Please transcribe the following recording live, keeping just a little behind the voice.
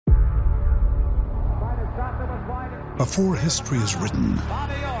Before history is written,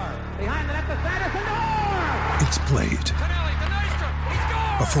 it's played.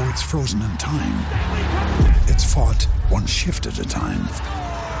 Before it's frozen in time, it's fought one shift at a time.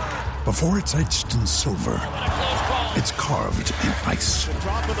 Before it's etched in silver, it's carved in ice.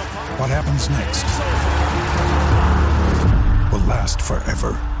 What happens next will last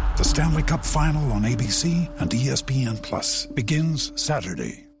forever. The Stanley Cup Final on ABC and ESPN Plus begins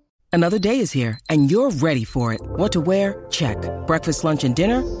Saturday. Another day is here, and you're ready for it. What to wear? Check. Breakfast, lunch, and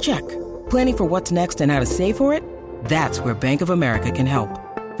dinner? Check. Planning for what's next and how to save for it? That's where Bank of America can help.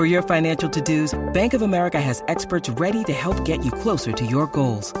 For your financial to-dos, Bank of America has experts ready to help get you closer to your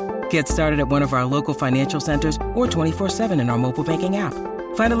goals. Get started at one of our local financial centers or 24/7 in our mobile banking app.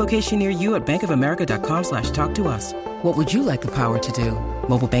 Find a location near you at bankofamerica.com/talktous. What would you like the power to do?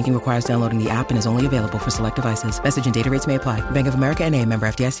 Mobile banking requires downloading the app and is only available for select devices. Message and data rates may apply. Bank of America NA, member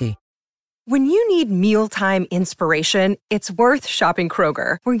FDIC. When you need mealtime inspiration, it's worth shopping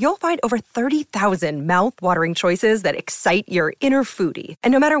Kroger, where you'll find over 30,000 mouth-watering choices that excite your inner foodie.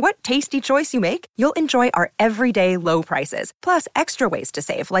 And no matter what tasty choice you make, you'll enjoy our everyday low prices, plus extra ways to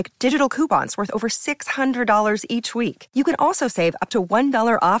save, like digital coupons worth over $600 each week. You can also save up to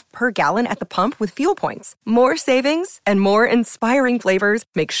 $1 off per gallon at the pump with fuel points. More savings and more inspiring flavors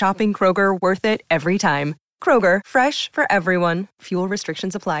make shopping Kroger worth it every time. Kroger, fresh for everyone. Fuel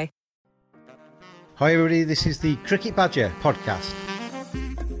restrictions apply. Hi everybody, this is the Cricket Badger podcast.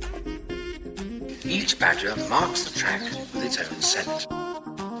 Each badger marks the track with its own scent.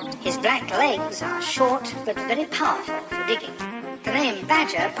 His black legs are short but very powerful for digging. The name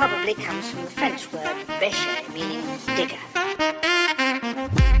badger probably comes from the French word bêcher, meaning digger.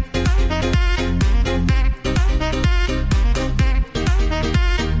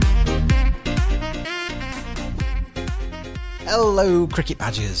 Hello Cricket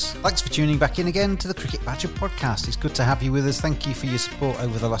Badgers, thanks for tuning back in again to the Cricket Badger podcast. It's good to have you with us. Thank you for your support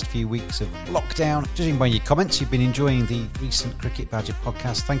over the last few weeks of lockdown. Judging by your comments, you've been enjoying the recent Cricket Badger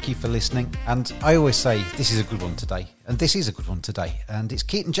podcast. Thank you for listening, and I always say this is a good one today, and this is a good one today, and it's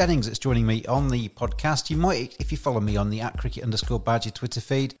Keaton Jennings that's joining me on the podcast. You might, if you follow me on the @cricket_badger Twitter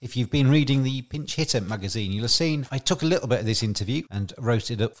feed, if you've been reading the Pinch Hitter magazine, you'll have seen I took a little bit of this interview and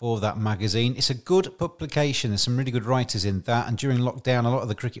wrote it up for that magazine. It's a good publication. There's some really good writers in that, and during lockdown a lot of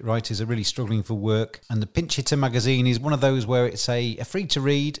the cricket writers are really struggling for work, and the Pinch Hitter magazine is one of those where it's a free to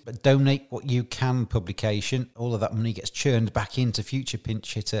read but donate what you can publication. All of that money gets churned back into future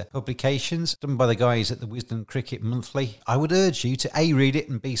Pinch Hitter publications done by the guys at the Wisden Cricket Monthly. I would urge you to A, read it,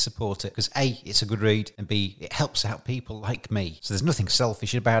 and B, support it, because A, it's a good read, and B, it helps out people like me. So there's nothing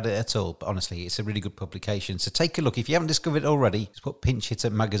selfish about it at all, but honestly it's a really good publication. So take a look. If you haven't discovered it already, just put Pinch Hitter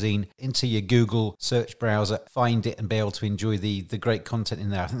magazine into your Google search browser, find it, and be able to enjoy the great content in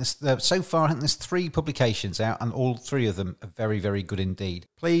there. I think so far there's 3 publications out, and all 3 of them are very, very good indeed.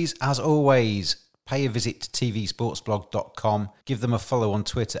 Please, as always, pay a visit to tvsportsblog.com. Give them a follow on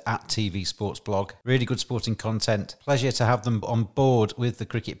Twitter @tvsportsblog. Really good sporting content. Pleasure to have them on board with the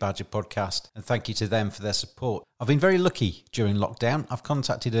Cricket Badger podcast, and thank you to them for their support. I've been very lucky during lockdown. I've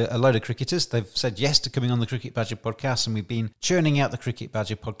contacted a load of cricketers. They've said yes to coming on the Cricket Badger podcast, and we've been churning out the Cricket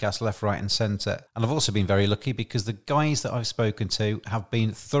Badger podcast left, right and centre. And I've also been very lucky because the guys that I've spoken to have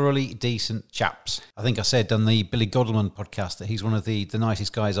been thoroughly decent chaps. I think I said on the Billy Godleman podcast that he's one of the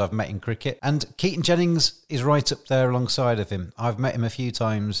nicest guys I've met in cricket. And Keaton Jennings is right up there alongside of him. I've met him a few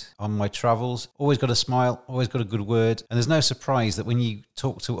times on my travels. Always got a smile, always got a good word. And there's no surprise that when you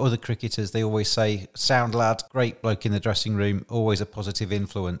talk to other cricketers, they always say, sound lad, great bloke in the dressing room, always a positive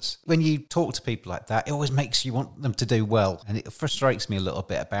influence. When you talk to people like that, it always makes you want them to do well. And it frustrates me a little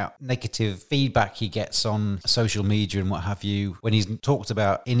bit about negative feedback he gets on social media and what have you. When he's talked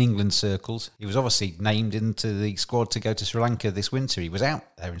about in England circles, he was obviously named into the squad to go to Sri Lanka this winter. He was out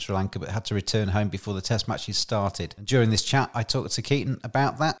there in Sri Lanka but had to return home before the test matches started. And during this chat, I talked to Keaton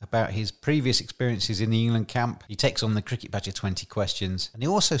about that, about his previous experiences in the England camp. He takes on the Cricket Badger 20 questions. And he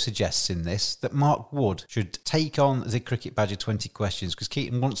also suggests in this that Mark Wood should take on the Cricket Badger 20 questions, because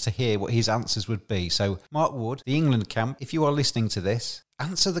Keaton wants to hear what his answers would be. So Mark Wood, the England camp, if you are listening to this,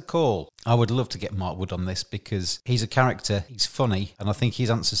 answer the call. I would love to get Mark Wood on this because he's a character, he's funny, and I think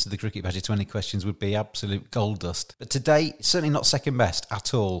his answers to the Cricket Badger 20 questions would be absolute gold dust. But today, it's certainly not second best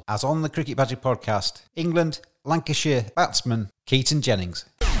at all. As on the Cricket Badger podcast, England, Lancashire batsman Keaton Jennings.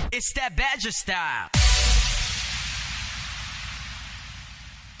 It's that Badger style.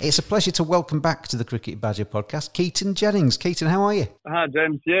 It's a pleasure to welcome back to the Cricket Badger podcast, Keaton Jennings. Keaton, how are you? Hi,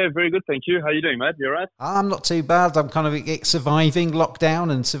 James. Yeah, very good, thank you. How are you doing, mate? You all right? I'm not too bad. I'm kind of surviving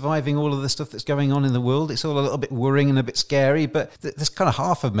lockdown and surviving all of the stuff that's going on in the world. It's all a little bit worrying and a bit scary, but there's kind of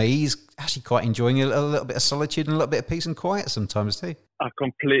half of me is actually quite enjoying a little bit of solitude and a little bit of peace and quiet sometimes too. I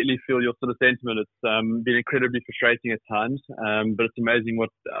completely feel your sort of sentiment. It's been incredibly frustrating at times, but it's amazing what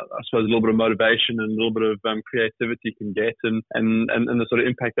I suppose a little bit of motivation and a little bit of creativity can get, and the sort of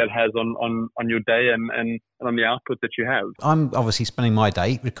impact that has on your day and on the output that you have. I'm obviously spending my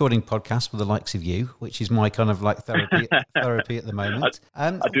day recording podcasts with the likes of you, which is my kind of like therapy at the moment.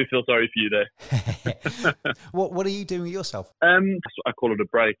 I do feel sorry for you there. What are you doing with yourself? I call it a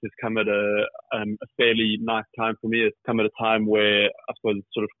break. It's come at a fairly nice time for me. It's come at a time where I suppose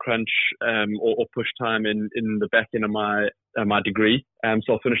sort of crunch or push time in the back end of my degree.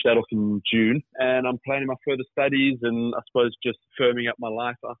 So I'll finish that off in June, and I'm planning my further studies and I suppose just firming up my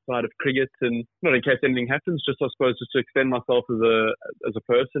life outside of cricket, and not in case anything happens, just I suppose just to extend myself as a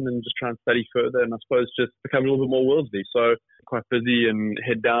person and just try and study further, and I suppose just become a little bit more worldly. So quite busy and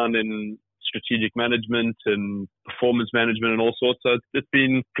head down in strategic management and performance management and all sorts. So it's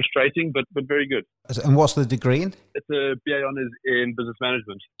been frustrating, but very good. And what's the degree in? It's a BA Honours in business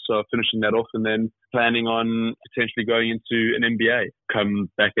management. So finishing that off and then planning on potentially going into an MBA come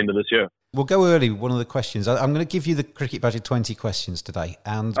back into this year. We'll go early with one of the questions. I'm going to give you the Cricket Badger 20 questions today.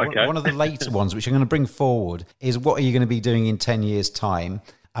 And one of the later ones, which I'm going to bring forward, is what are you going to be doing in 10 years' time?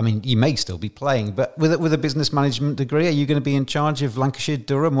 I mean, you may still be playing, but with a business management degree, are you going to be in charge of Lancashire,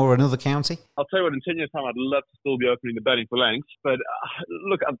 Durham or another county? I'll tell you what, in 10 years' time, I'd love to still be opening the batting for Lancs. But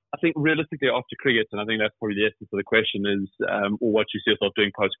look, I think realistically after cricket, and I think that's probably the essence of the question, is or what you see yourself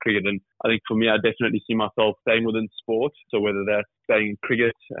doing post-cricket. And I think for me, I definitely see myself staying within sport. So whether that's staying in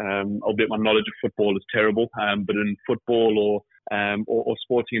cricket, albeit my knowledge of football is terrible, but in football or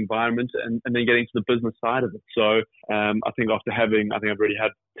sporting environment, and then getting to the business side of it. So I think I've already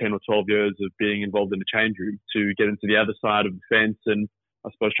had 10 or 12 years of being involved in the change room to get into the other side of the fence, and I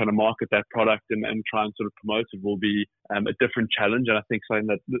suppose trying to market that product and try and sort of promote it will be a different challenge, and I think something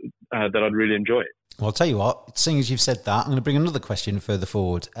that I'd really enjoy. Well, I'll tell you what, seeing as you've said that, I'm going to bring another question further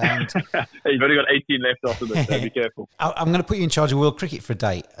forward. And you've only got 18 left after this, so be careful. I'm going to put you in charge of World Cricket for a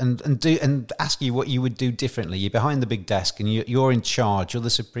day and ask you what you would do differently. You're behind the big desk and you're in charge. You're the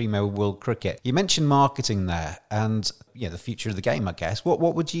supremo of World Cricket. You mentioned marketing there and the future of the game, I guess. What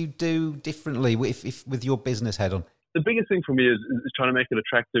would you do differently if with your business head on? The biggest thing for me is trying to make it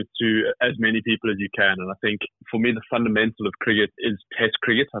attractive to as many people as you can. And I think for me, the fundamental of cricket is Test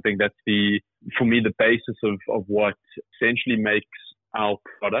cricket. I think that's for me, the basis of what essentially makes our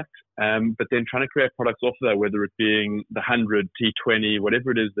product. But then trying to create products off of that, whether it being the 100, T20,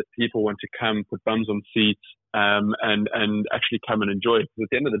 whatever it is that people want to come, put bums on seats, and actually come and enjoy it. Because at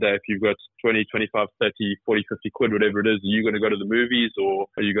the end of the day, if you've got 20, 25, 30, 40, 50 quid, whatever it is, are you going to go to the movies, or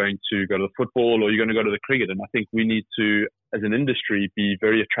are you going to go to the football, or are you going to go to the cricket? And I think we need to, as an industry, be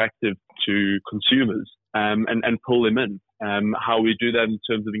very attractive to consumers and pull them in. How we do that in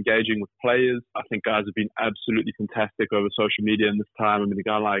terms of engaging with players, I think guys have been absolutely fantastic over social media in this time. I mean, a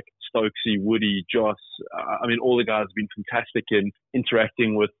guy like Stokesy, Woody, Joss, all the guys have been fantastic in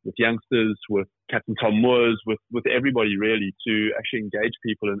interacting with youngsters, with Captain Tom Moores, with everybody really, to actually engage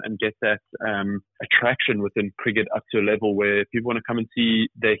people and get that attraction within cricket up to a level where people want to come and see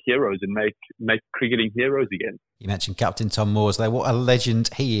their heroes and make cricketing heroes again. You mentioned Captain Tom Moores there. What a legend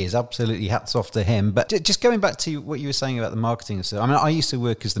he is. Absolutely hats off to him. But just going back to what you were saying about the marketing and stuff, I used to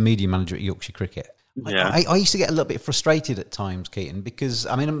work as the media manager at Yorkshire Cricket. Yeah. I used to get a little bit frustrated at times, Keaton, because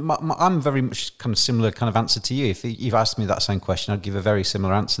I'm very much kind of similar kind of answer to you. If you've asked me that same question, I'd give a very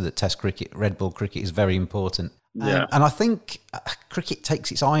similar answer, that Test cricket, red ball cricket is very important. Yeah. And I think cricket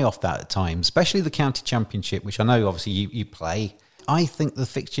takes its eye off that at times, especially the county championship, which I know obviously you play. I think the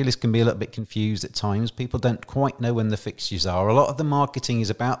fixture list can be a little bit confused at times. People don't quite know when the fixtures are. A lot of the marketing is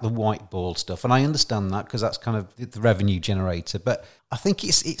about the white ball stuff, and I understand that because that's kind of the revenue generator. But I think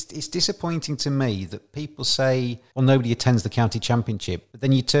it's disappointing to me that people say, well, nobody attends the county championship. But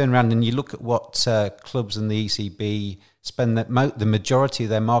then you turn around and you look at what clubs and the ECB spend the majority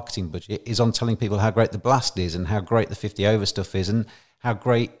of their marketing budget is on telling people how great the Blast is and how great the 50 over stuff is and how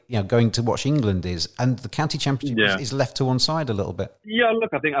great going to watch England is, and the county championship is left to one side a little bit. Yeah, look,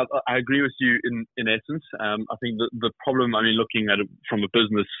 I think I agree with you in essence. I think the problem, looking at it from a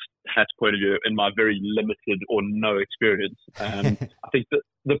business hat point of view, in my very limited or no experience, I think that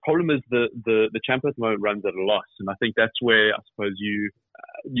the problem is the champion at the moment runs at a loss, and I think that's where I suppose you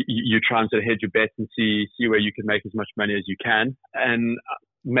try and sort of hedge your bets and see where you can make as much money as you can, and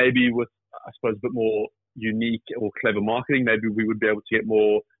maybe with I suppose a bit more unique or clever marketing, maybe we would be able to get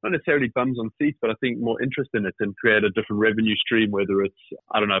more, not necessarily bums on seats, but I think more interest in it and create a different revenue stream, whether it's,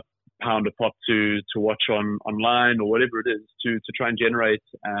 I don't know, pound a pop to watch online or whatever it is, to try and generate,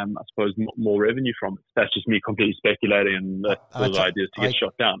 I suppose, more revenue from it. That's just me completely speculating, and that's the idea to get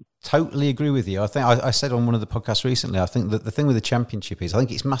shot down. Totally agree with you. I think I said on one of the podcasts recently, I think that the thing with the Championship is, I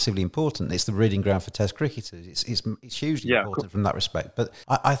think it's massively important. It's the breeding ground for Test cricketers. It's hugely important from that respect. But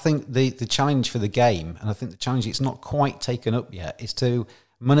I think the challenge for the game, and I think the challenge it's not quite taken up yet, is to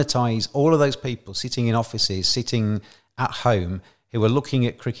monetize all of those people sitting in offices, sitting at home, who are looking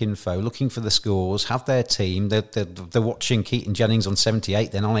at Cricinfo, looking for the scores, have their team. They're watching Keaton Jennings on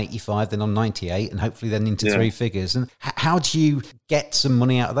 78, then on 85, then on 98, and hopefully then into three figures. And how do you get some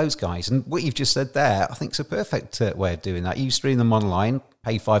money out of those guys? And what you've just said there, I think is a perfect way of doing that. You stream them online,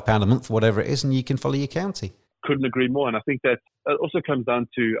 pay £5 a month, whatever it is, and you can follow your county. Couldn't agree more. And I think that also comes down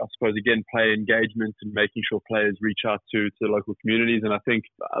to, I suppose, again, player engagement and making sure players reach out to the local communities. And I think,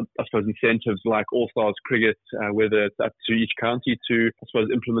 I suppose, incentives like All-Stars Cricket, whether it's up to each county to, I suppose,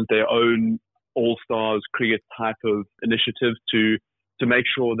 implement their own All-Stars Cricket type of initiative to make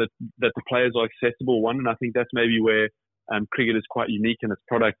sure that the players are accessible. And I think that's maybe where cricket is quite unique in its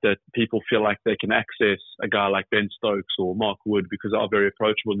product, that people feel like they can access a guy like Ben Stokes or Mark Wood because they are very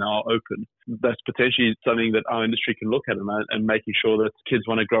approachable and are open. That's potentially something that our industry can look at, and making sure that kids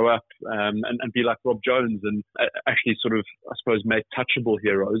want to grow up and be like Rob Jones and actually sort of, I suppose, make touchable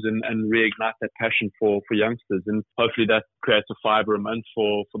heroes and reignite that passion for youngsters. And hopefully that creates a $5 a month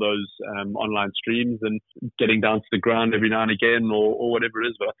for those online streams and getting down to the ground every now and again or whatever it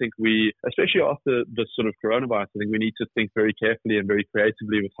is. But I think we, especially after the sort of coronavirus, I think we need to think very carefully and very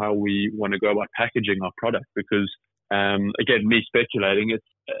creatively with how we want to go about packaging our product, because again, me speculating,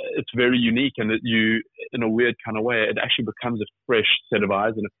 it's very unique, and that you, in a weird kind of way, it actually becomes a fresh set of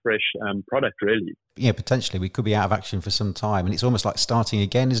eyes and a fresh product, really. Yeah, potentially we could be out of action for some time, and it's almost like starting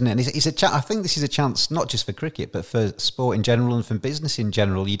again, isn't it? And it's I think this is a chance not just for cricket, but for sport in general and for business in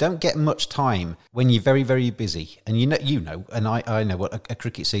general. You don't get much time when you're very, very busy, and you know, and I know what a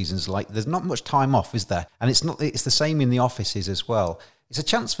cricket season's like. There's not much time off, is there? And it's the same in the offices as well. It's a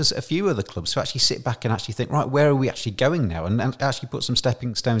chance for a few other clubs to actually sit back and actually think, right, where are we actually going now? And actually put some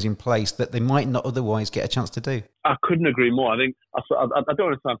stepping stones in place that they might not otherwise get a chance to do. I couldn't agree more. I think I don't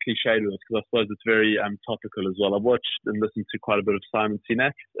want to sound cliched with this, because I suppose it's very topical as well. I've watched and listened to quite a bit of Simon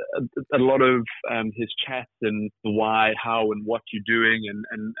Sinek. A lot of his chats and the why, how, and what you're doing,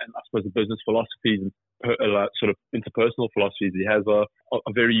 and I suppose the business philosophies and sort of interpersonal philosophies he has are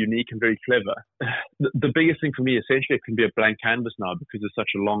very unique and very clever. The biggest thing for me, essentially, it can be a blank canvas now because there's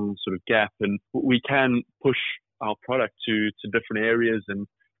such a long sort of gap, and we can push our product to different areas and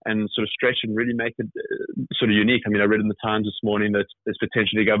sort of stretch and really make it sort of unique. I mean, I read in the Times this morning that there's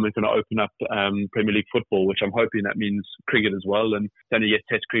potentially government going to open up Premier League football, which I'm hoping that means cricket as well. And then you get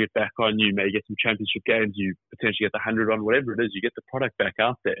Test cricket back on, you may get some championship games, you potentially get the 100 on, whatever it is, you get the product back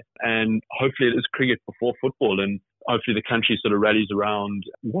out there. And hopefully it is cricket before football, and hopefully the country sort of rallies around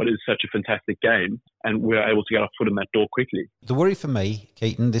what is such a fantastic game, and we're able to get our foot in that door quickly. The worry for me,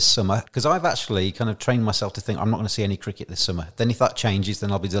 Keaton, this summer, because I've actually kind of trained myself to think I'm not going to see any cricket this summer. Then if that changes,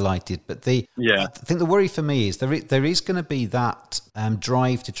 then I'll be delighted. But I think the worry for me is there is going to be that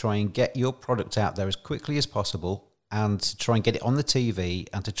drive to try and get your product out there as quickly as possible, and to try and get it on the TV,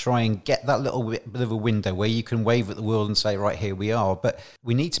 and to try and get that little bit of a window where you can wave at the world and say, right, here we are. But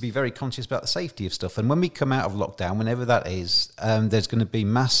we need to be very conscious about the safety of stuff. And when we come out of lockdown, whenever that is, there's going to be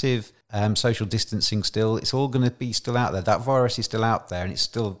massive social distancing still. It's all going to be still out there. That virus is still out there, and it's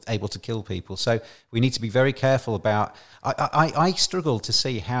still able to kill people. So we need to be very careful about... I struggle to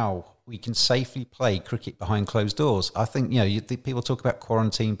see how we can safely play cricket behind closed doors. I think, people talk about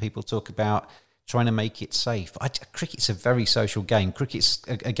quarantine, people talk about trying to make it safe. Cricket's a very social game. Cricket's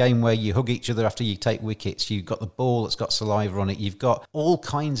a game where you hug each other after you take wickets. You've got the ball that's got saliva on it. You've got all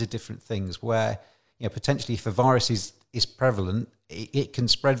kinds of different things where, potentially if a virus is prevalent, it can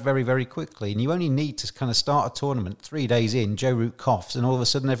spread very, very quickly. And you only need to kind of start a tournament 3 days in, Joe Root coughs, and all of a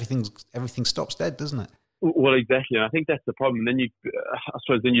sudden everything stops dead, doesn't it? Well, exactly. And I think that's the problem. Then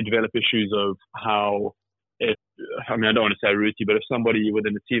you develop issues of how... I don't want to say rooty, but if somebody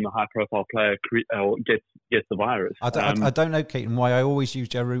within the team, a high-profile player, gets the virus... I don't know, Keaton, why I always use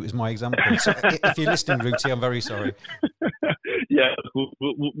Joe Root as my example. So if you're listening, Rooty, I'm very sorry. Yeah,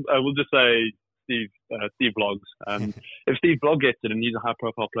 we'll just say Steve Bloggs. If Steve Blogg gets it and he's a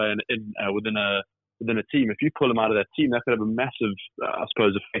high-profile player within a team, if you pull him out of that team, that could have a massive, I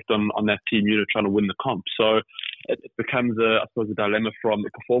suppose, effect on that team, trying to win the comp. So it becomes a dilemma from a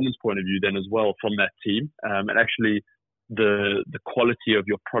performance point of view then as well from that team. And actually the quality of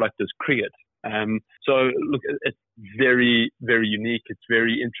your product as cricket So look, it's very, very unique. It's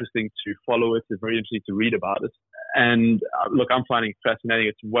very interesting to follow it. It's very interesting to read about it. And look, I'm finding it fascinating.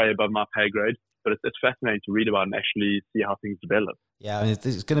 It's way above my pay grade, but it's fascinating to read about and actually see how things develop. Yeah, I mean,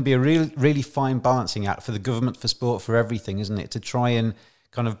 it's going to be a really fine balancing act for the government, for sport, for everything, isn't it? To try and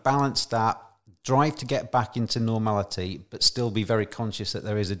kind of balance that drive to get back into normality, but still be very conscious that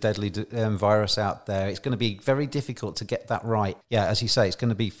there is a deadly virus out there. It's going to be very difficult to get that right. Yeah, as you say, it's going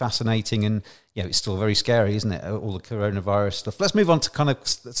to be fascinating, and it's still very scary, isn't it? All the coronavirus stuff. Let's move on to kind of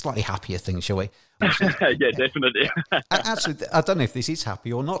slightly happier things, shall we? Yeah, definitely. Actually, I don't know if this is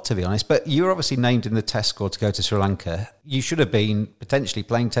happy or not, to be honest, but you were obviously named in the Test squad to go to Sri Lanka. You should have been potentially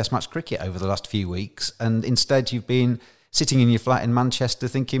playing Test match cricket over the last few weeks, and instead you've been sitting in your flat in Manchester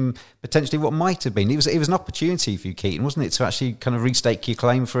thinking potentially what might have been. It was an opportunity for you, Keaton, wasn't it, to actually kind of restake your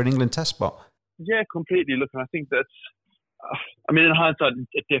claim for an England Test spot? Yeah, completely. Look, I think that's, in hindsight,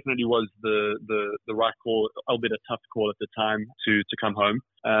 it definitely was the right call, albeit a tough call at the time to come home.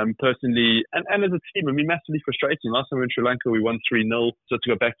 Personally, and as a team, massively frustrating. Last time we were in Sri Lanka, we won 3-0. So to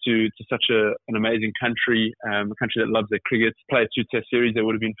go back to such an amazing country, a country that loves their cricket, play a 2-test series, that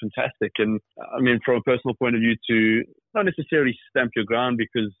would have been fantastic. And from a personal point of view, to not necessarily stamp your ground,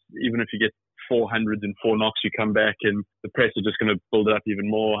 because even if you get 400 and 4 knocks, you come back and the press are just going to build it up even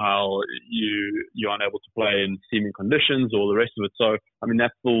more, how you aren't able to play in seeming conditions, all the rest of it. So,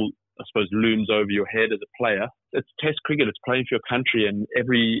 that still, I suppose, looms over your head as a player. It's Test cricket, it's playing for your country, and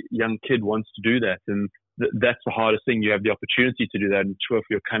every young kid wants to do that. And that's the hardest thing. You have the opportunity to do that and tour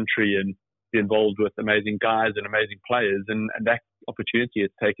for your country and be involved with amazing guys and amazing players, and that opportunity is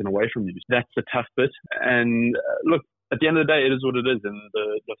taken away from you. That's the tough bit. And look, at the end of the day, it is what it is, and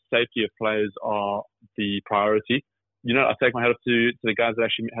the safety of players are the priority. I take my hat off to the guys that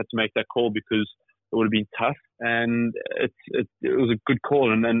actually had to make that call, because it would have been tough, and it was a good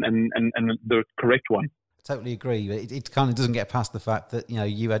call and the correct one. I totally agree. It kind of doesn't get past the fact that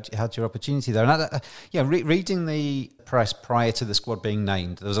you had your opportunity there. And reading the press prior to the squad being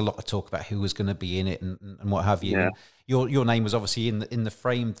named, there was a lot of talk about who was going to be in it and what have you. Yeah. Your name was obviously in the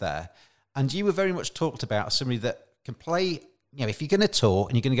frame there, and you were very much talked about as somebody that can play. If you're going to tour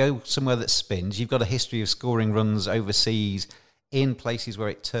and you're going to go somewhere that spins, you've got a history of scoring runs overseas in places where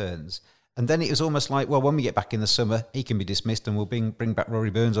it turns. And then it was almost like, well, when we get back in the summer, he can be dismissed and we'll bring back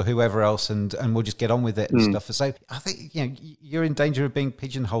Rory Burns or whoever else, and we'll just get on with it and stuff. So I think you're in danger of being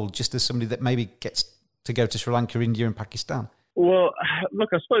pigeonholed just as somebody that maybe gets to go to Sri Lanka, India and Pakistan. Well, look,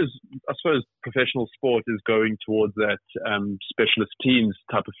 I suppose professional sport is going towards that specialist teams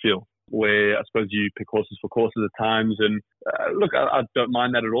type of feel, where I suppose you pick horses for courses at times. And look, I don't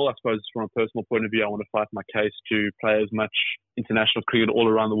mind that at all. I suppose from a personal point of view, I want to fight my case to play as much international cricket all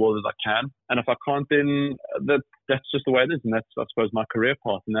around the world as I can. And if I can't, then that's just the way it is. And that's, I suppose, my career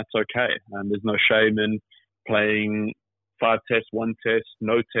path, and that's okay. There's no shame in playing 5 tests, 1 test,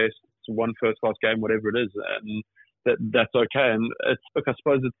 no test, 1 first-class game, whatever it is. And that's okay. And I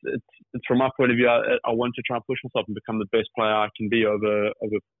suppose it's from my point of view, I want to try and push myself and become the best player I can be over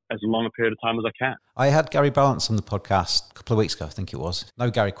as long a period of time as I can. I had Gary Ballance on the podcast a couple of weeks ago, I think it was. I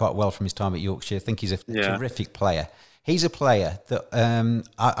know Gary quite well from his time at Yorkshire. I think he's a terrific player. He's a player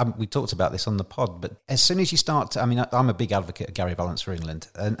that, we talked about this on the pod, but as soon as you start to, I'm a big advocate of Gary Ballance for England.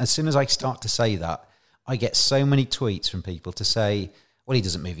 And as soon as I start to say that, I get so many tweets from people to say, well, he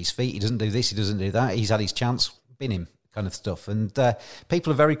doesn't move his feet, he doesn't do this, he doesn't do that, he's had his chance, bin him, kind of stuff. And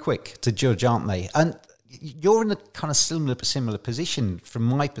people are very quick to judge, aren't they? And you're in a kind of similar position from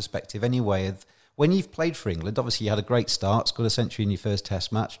my perspective anyway. Of when you've played for England, obviously you had a great start, scored a century in your first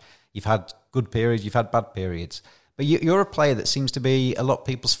Test match. You've had good periods, you've had bad periods. But you're a player that seems to be a lot of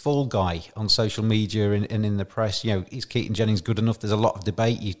people's fall guy on social media and in the press. Is Keaton Jennings good enough? There's a lot of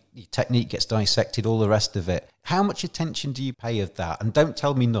debate. Your technique gets dissected, all the rest of it. How much attention do you pay of that? And don't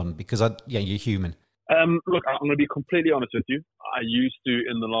tell me none, because you're human. Look, I'm going to be completely honest with you. I used to,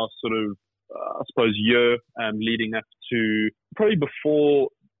 in the last sort of, I suppose, year leading up to, probably before,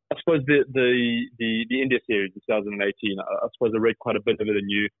 I suppose, the India series in 2018, I suppose I read quite a bit of it, and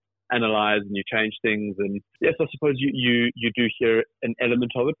you analyze and you change things. And yes, I suppose you do hear an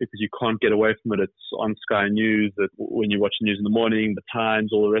element of it, because you can't get away from it. It's on Sky News, that when you watch the news in the morning, the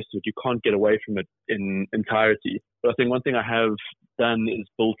Times, all the rest of it, you can't get away from it in entirety. But I think one thing I have done is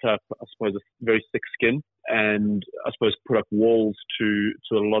built up, I suppose, a very thick skin, and I suppose put up walls to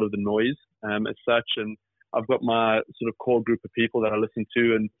a lot of the noise as such. And I've got my sort of core group of people that I listen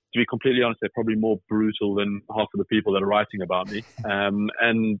to, and to be completely honest, they're probably more brutal than half of the people that are writing about me.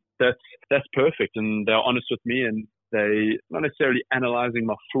 And that's perfect, and they're honest with me, and they not necessarily analysing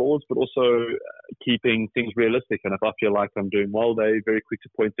my flaws, but also keeping things realistic. And if I feel like I'm doing well, they're very quick to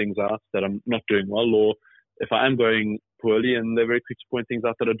point things out that I'm not doing well, or if I am going poorly, and they're very quick to point things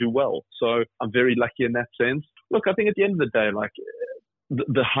out that I do well. So I'm very lucky in that sense. Look, I think at the end of the day, like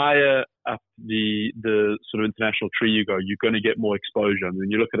the higher up the sort of international tree you go, you're going to get more exposure. I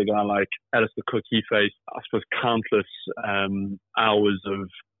mean, you look at a guy like Alistair Cook, he faced, I suppose, countless hours of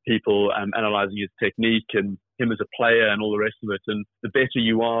people analysing his technique and him as a player and all the rest of it. And the better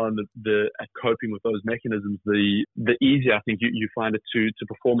you are at coping with those mechanisms, the easier I think you find it to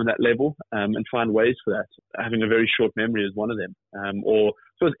perform in that level and find ways for that. Having a very short memory is one of them. Or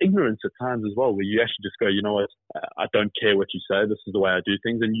so it's ignorance at times as well, where you actually just go, you know what, I don't care what you say, this is the way I do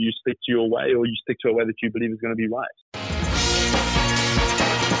things, and you stick to your way, or you stick to a way that you believe is going to be right.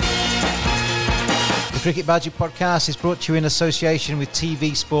 The Cricket Badger podcast is brought to you in association with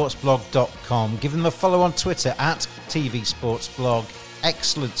tvsportsblog.com. Give them a follow on Twitter at tvsportsblog.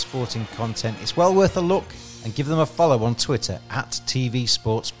 Excellent sporting content. It's well worth a look. And give them a follow on Twitter at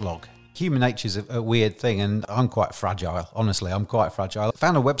tvsportsblog. Human nature is a weird thing, and I'm quite fragile. Honestly, I'm quite fragile. I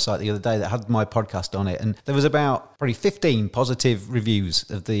found a website the other day that had my podcast on it, and there was about probably 15 positive reviews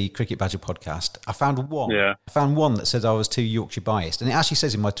of the Cricket Badger podcast. I found one. Yeah. I found one that said I was too Yorkshire biased, and it actually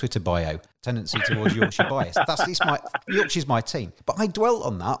says in my Twitter bio, tendency towards Yorkshire bias. Yorkshire's my team. But I dwelt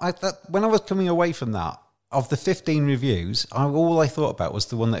on that. When I was coming away from that, of the 15 reviews, all I thought about was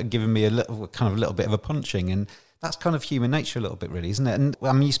the one that had given me a little bit of a punching, and that's kind of human nature a little bit, really, isn't it? And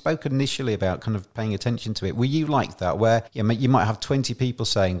I mean, you spoke initially about kind of paying attention to it. Were you like that, where you might have 20 people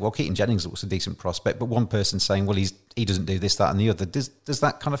saying, well, Keaton Jennings looks a decent prospect, but one person saying, well, he doesn't do this, that and the other. Does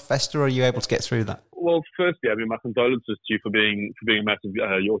that kind of fester, or are you able to get through that? Well, firstly, I mean, my condolences to you for being a massive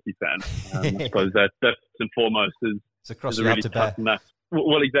Yorkie fan. I suppose that first and foremost is a really tough nut.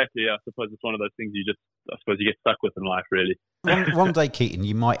 Well, exactly. Yeah, I suppose it's one of those things you get stuck with in life, really. One day, Keaton,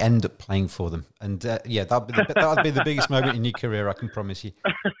 you might end up playing for them, and that'd be the biggest moment in your career, I can promise you.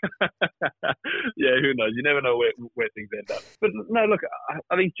 Yeah, who knows? You never know where things end up. But no, look,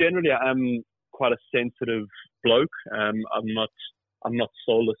 I think generally I'm quite a sensitive bloke. I'm not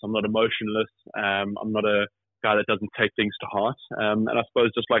soulless. I'm not emotionless. I'm not a guy that doesn't take things to heart. And I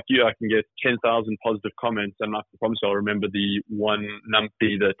suppose just like you, I can get 10,000 positive comments, and I promise I'll remember the one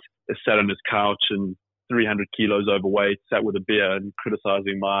numpty that sat on his couch and 300 kilos overweight, sat with a beer and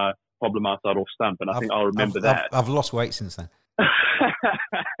criticizing my problem outside off stump. And I think I'll remember that. I've lost weight since then.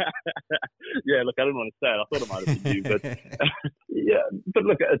 Yeah, look, I didn't want to say it. I thought it might have been you, but yeah. But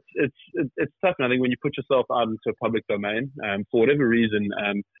look, it's tough. And I think when you put yourself out into a public domain, for whatever reason,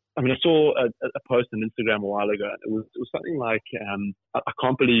 I mean, I saw a post on Instagram a while ago. It was something like, I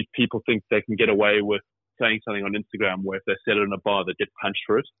can't believe people think they can get away with saying something on Instagram where if they said it in a bar, they get punched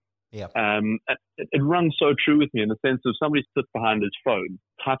for it. Yeah. It runs so true with me in the sense of somebody sits behind his phone,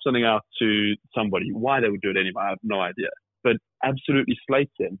 types something out to somebody. Why they would do it anyway, I have no idea. But absolutely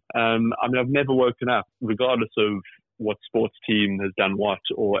slates them. I mean, I've never woken up, regardless of what sports team has done what,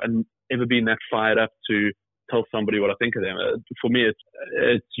 and ever been that fired up to tell somebody what I think of them. For me,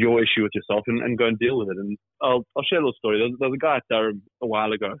 it's your issue with yourself, and go and deal with it. And I'll share a little story. There was a guy at Durham a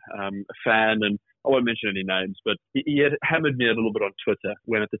while ago, a fan, and I won't mention any names, but he had hammered me a little bit on Twitter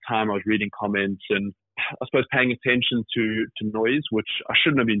when at the time I was reading comments and I suppose paying attention to noise, which I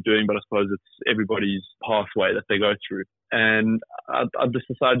shouldn't have been doing, but I suppose it's everybody's pathway that they go through. And I just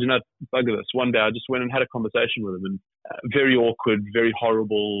decided, bugger this. One day I just went and had a conversation with him, and very awkward, very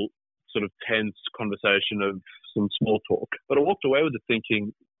horrible, sort of tense conversation of some small talk. But I walked away with it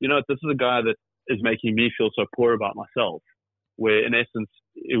thinking, this is a guy that is making me feel so poor about myself, where in essence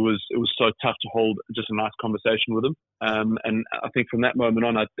it was so tough to hold just a nice conversation with him. And I think from that moment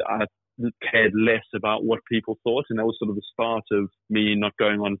on, I cared less about what people thought, and that was sort of the start of me not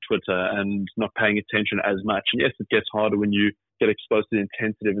going on Twitter and not paying attention as much. And yes, it gets harder when you get exposed to the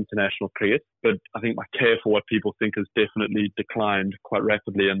intensity of international cricket, but I think my care for what people think has definitely declined quite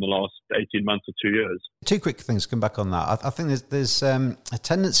rapidly in the last 18 months or 2 years. Two quick things to come back on that. I think there's a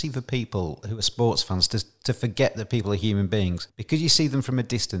tendency for people who are sports fans to forget that people are human beings, because you see them from a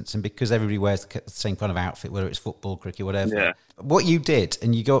distance and because everybody wears the same kind of outfit, whether it's football, cricket, whatever. Yeah. What you did,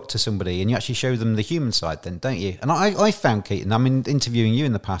 and you go up to somebody and you actually show them the human side then, don't you? And I found, Keaton, I mean, interviewing you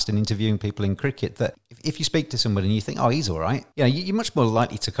in the past and interviewing people in cricket, that if you speak to somebody and you think, oh, he's all right, you're much more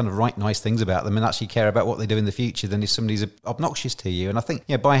likely to kind of write nice things about them and actually care about what they do in the future than if somebody's obnoxious to you. And I think,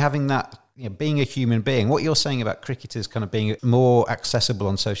 by having that being a human being. What you're saying about cricketers kind of being more accessible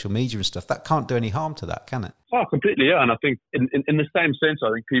on social media and stuff, that can't do any harm to that, can it? Oh, completely, yeah. And I think in the same sense,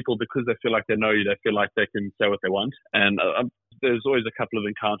 I think people, because they feel like they know you, they feel like they can say what they want. And there's always a couple of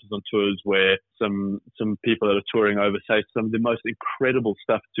encounters on tours where some people that are touring over say some of the most incredible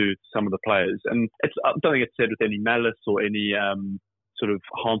stuff to some of the players. And I don't think it's said with any malice or any sort of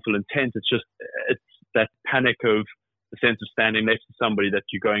harmful intent. It's that panic of the sense of standing next to somebody that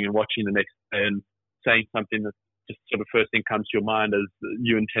you're going and watching the next day and saying something that just sort of first thing comes to your mind as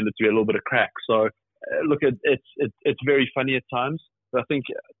you intended to be a little bit of crack. So look, it's very funny at times. But I think,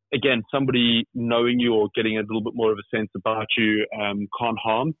 again, somebody knowing you or getting a little bit more of a sense about you can't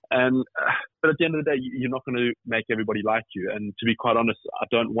harm. But at the end of the day, you're not going to make everybody like you. And to be quite honest, I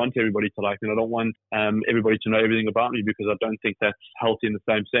don't want everybody to like me. I don't want everybody to know everything about me, because I don't think that's healthy in the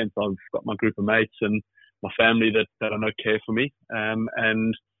same sense. I've got my group of mates and my family that I know care for me.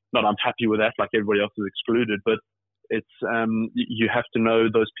 And not I'm happy with that, like everybody else is excluded, but it's you have to know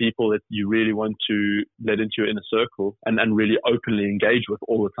those people that you really want to let into your inner circle and really openly engage with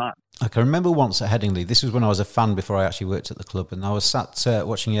all the time. I can remember once at Headingley, this was when I was a fan before I actually worked at the club, and I was sat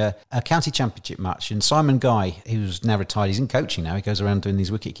watching a county championship match, and Simon Guy, who's now retired, he's in coaching now, he goes around doing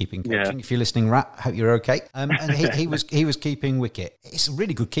these wicket-keeping coaching. Yeah. If you're listening, Rat, hope you're okay. And he was keeping wicket. It's a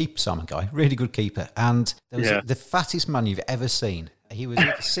really good keeper, Simon Guy, really good keeper. And there was the fattest man you've ever seen. He was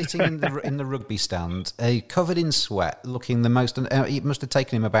sitting in the rugby stand, covered in sweat, looking the most. It must have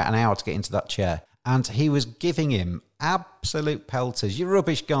taken him about an hour to get into that chair, and he was giving him absolute pelters. You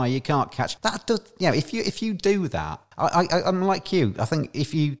rubbish guy, you can't catch that. If you do that, I'm like you. I think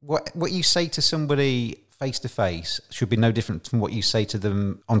what you say to somebody face to face should be no different from what you say to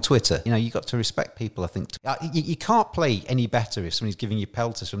them on Twitter. You got to respect people. I think you can't play any better if somebody's giving you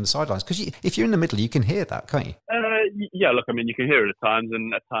pelters from the sidelines, because if you're in the middle, you can hear that, can't you? Yeah, look, I mean, you can hear it at times,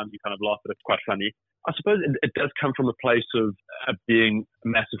 and at times you kind of laugh, but it's quite funny. I suppose it does come from a place of being a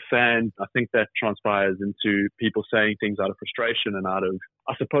massive fan. I think that transpires into people saying things out of frustration and out of,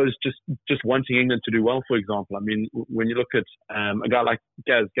 I suppose, just wanting England to do well, for example. I mean, when you look at a guy like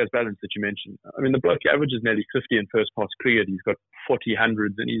Gaz Balance that you mentioned, I mean, the bloke averages nearly 50 in first-class cricket. He's got 40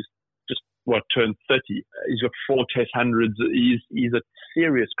 hundreds, and he's just, turned 30. He's got 4 test hundreds. He's a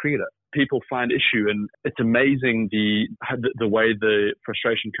serious cricketer. People find issue, and it's amazing the way the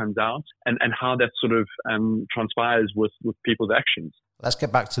frustration comes out and how that sort of transpires with people's actions. Let's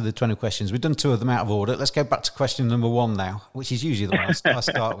get back to the 20 questions. We've done 2 of them out of order. Let's go back to question number 1 now, which is usually the one I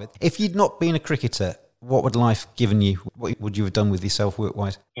start with. If you'd not been a cricketer, what would life given you? What would you have done with yourself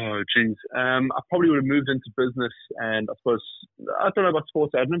work-wise? Oh, geez. I probably would have moved into business, and I suppose, I don't know about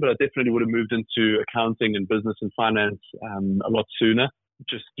sports admin, but I definitely would have moved into accounting and business and finance a lot sooner.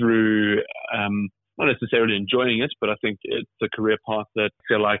 Just through not necessarily enjoying it, but I think it's a career path that I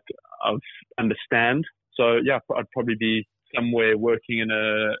feel like I understand. So yeah, I'd probably be somewhere working in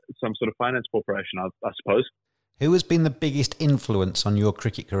some sort of finance corporation, I suppose. Who has been the biggest influence on your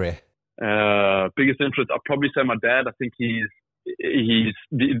cricket career? Biggest influence, I'd probably say my dad. I think he's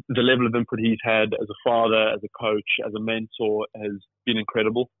the level of input he's had as a father, as a coach, as a mentor has been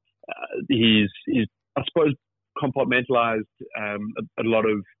incredible. He's I suppose compartmentalized a lot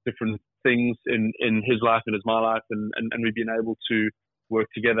of different things in his life and my life, and we've been able to work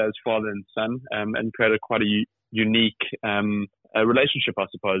together as father and son and create quite a unique relationship, I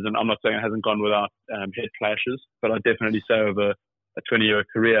suppose. And I'm not saying it hasn't gone without head clashes, but I definitely say over a 20-year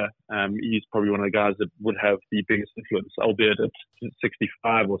career, he's probably one of the guys that would have the biggest influence, albeit at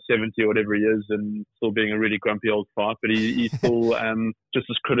 65 or 70 or whatever he is, and still being a really grumpy old fart, but he's still just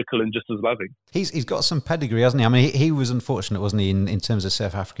as critical and just as loving. He's got some pedigree, hasn't he? I mean, he was unfortunate, wasn't he, in terms of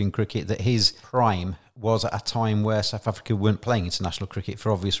South African cricket, that his prime was at a time where South Africa weren't playing international cricket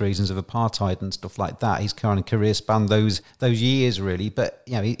for obvious reasons of apartheid and stuff like that. His kind of career spanned those years, really. But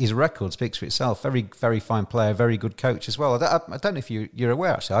his record speaks for itself. Very, very fine player, very good coach as well. I don't know if you're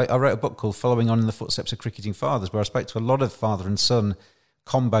aware, actually. I wrote a book called Following On in the Footsteps of Cricketing Fathers, where I spoke to a lot of father and son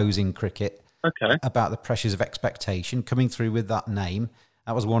combos in cricket about the pressures of expectation coming through with that name.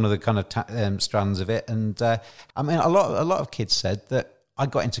 That was one of the kind of strands of it. And I mean, a lot of kids said that I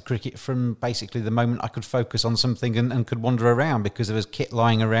got into cricket from basically the moment I could focus on something and could wander around because there was kit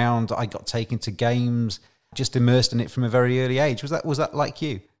lying around. I got taken to games, just immersed in it from a very early age. Was that like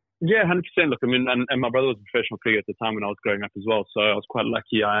you? Yeah, 100%. Look, I mean, and my brother was a professional cricketer at the time when I was growing up as well, so I was quite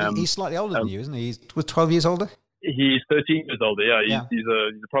lucky. He's slightly older than you, isn't he? Was 12 years older? He's 13 years older, yeah. He's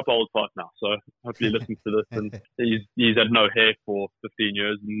a proper old fart now, so hopefully he listens to this. And he's had no hair for 15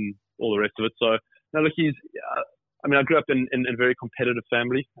 years and all the rest of it. So, no, look, I grew up in a very competitive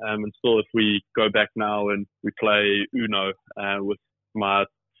family, and still if we go back now and we play Uno with my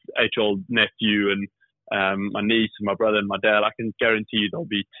 8-year-old nephew and my niece and my brother and my dad, I can guarantee you there'll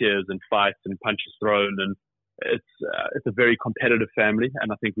be tears and fights and punches thrown, and it's a very competitive family,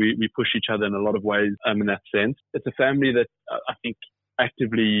 and I think we push each other in a lot of ways in that sense. It's a family that I think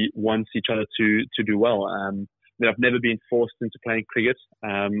actively wants each other to do well. I've never been forced into playing cricket.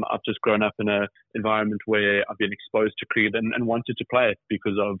 I've just grown up in an environment where I've been exposed to cricket and wanted to play it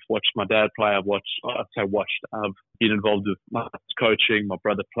because I've watched my dad play. I've been involved with my coaching, my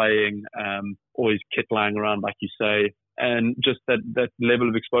brother playing, always kit lying around, like you say. And just that level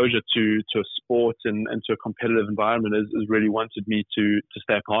of exposure to a sport and to a competitive environment has really wanted me to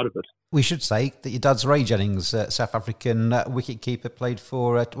stay a part of it. We should say that your dad's Ray Jennings, South African wicketkeeper, played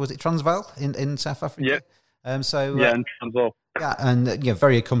for, was it Transvaal in South Africa? Yeah. In Transvaal. Yeah, and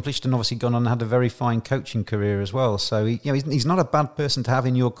very accomplished, and obviously gone on and had a very fine coaching career as well. So he's not a bad person to have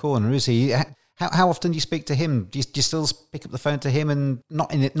in your corner, is he? How often do you speak to him? Do you still pick up the phone to him, and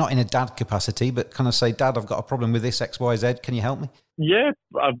not in a dad capacity, but kind of say, Dad, I've got a problem with this X, Y, Z. Can you help me? Yeah,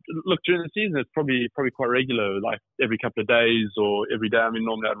 look, during the season it's probably quite regular, like every couple of days or every day. I mean,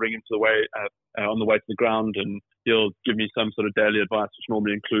 normally I'd ring him on the way to the ground, and he'll give me some sort of daily advice, which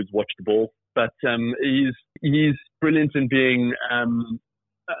normally includes watch the ball. But he's brilliant in being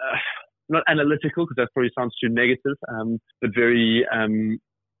not analytical, because that probably sounds too negative, but very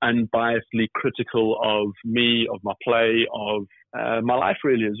unbiasedly critical of me, of my play, of my life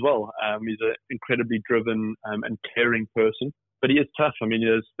really as well. He's an incredibly driven and caring person, but he is tough. I mean,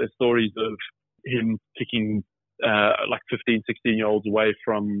 there's stories of him kicking like 15, 16-year-olds away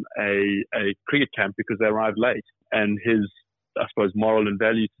from a cricket camp because they arrived late, and his, I suppose, moral and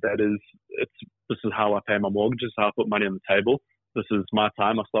value to that is, this is how I pay my mortgage, this is how I put money on the table, this is my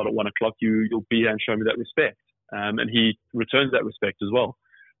time, I start at 1 o'clock, you'll be here and show me that respect. And he returns that respect as well.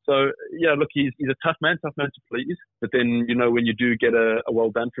 So, yeah, look, he's a tough man to please. But then, when you do get a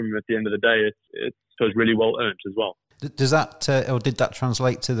well done from him at the end of the day, it's really well earned as well. Does that, or did that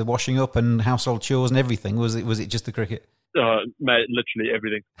translate to the washing up and household chores and everything? Was it just the cricket? Mate, literally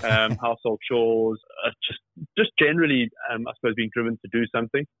everything. Household chores, just generally, I suppose, being driven to do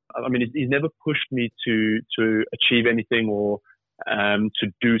something. I mean, he's never pushed me to achieve anything or to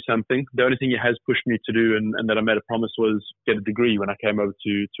do something. The only thing he has pushed me to do, and that I made a promise, was get a degree when I came over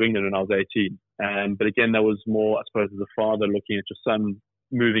to England when I was 18. But again, that was more, I suppose, as a father looking at your son,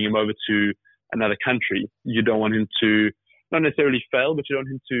 moving him over to another country. You don't want him to not necessarily fail, but you don't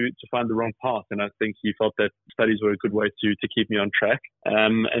want him to find the wrong path. And I think he felt that studies were a good way to keep me on track.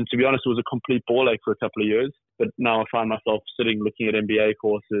 And to be honest, it was a complete ball ache for a couple of years. But now I find myself sitting looking at MBA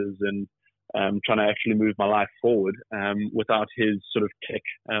courses and trying to actually move my life forward without his sort of kick.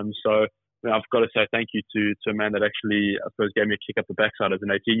 So I've got to say thank you to a man that actually, I suppose, gave me a kick up the backside as an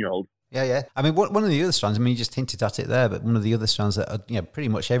 18-year-old. Yeah. I mean, one of the other strands, I mean, you just hinted at it there, but one of the other strands that pretty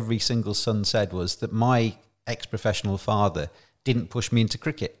much every single son said was that my ex-professional father didn't push me into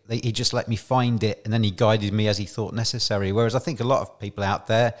cricket. He just let me find it, and then he guided me as he thought necessary. Whereas I think a lot of people out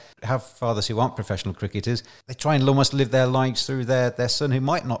there have fathers who aren't professional cricketers. They try and almost live their lives through their son who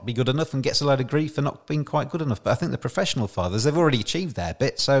might not be good enough and gets a load of grief for not being quite good enough. But I think the professional fathers, they've already achieved their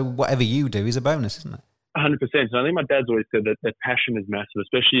bit, so whatever you do is a bonus, isn't it? 100%. And I think my dad's always said that passion is massive,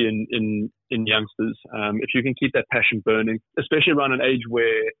 especially in youngsters. If you can keep that passion burning, especially around an age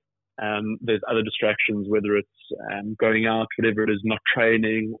where there's other distractions, whether it's going out, whatever it is, not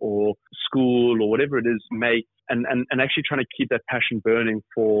training or school or whatever it is, and actually trying to keep that passion burning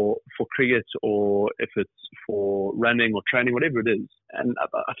for cricket, or if it's for running or training, whatever it is. And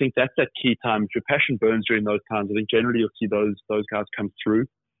I think that's that key time. If your passion burns during those times, I think generally you'll see those guys come through.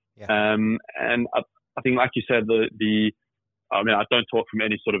 Yeah. And I think, like you said, I mean, I don't talk from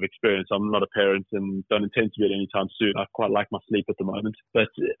any sort of experience. I'm not a parent and don't intend to be at any time soon. I quite like my sleep at the moment. But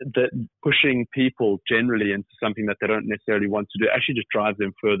pushing people generally into something that they don't necessarily want to do actually just drives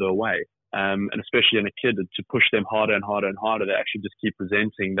them further away. And especially in a kid, to push them harder and harder and harder, they actually just keep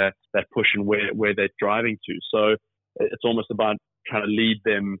resenting that push and where they're driving to. So it's almost about trying to lead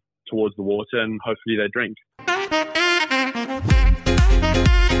them towards the water, and hopefully they drink.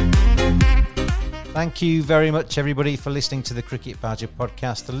 Thank you very much, everybody, for listening to the Cricket Badger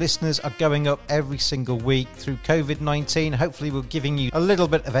podcast. The listeners are going up every single week through COVID-19. Hopefully we're giving you a little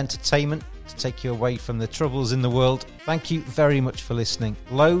bit of entertainment to take you away from the troubles in the world. Thank you very much for listening.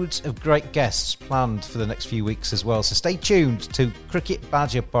 Loads of great guests planned for the next few weeks as well. So stay tuned to Cricket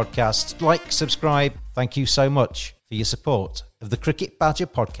Badger podcast. Like, subscribe. Thank you so much for your support of the Cricket Badger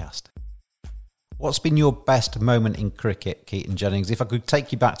podcast. What's been your best moment in cricket, Keaton Jennings? If I could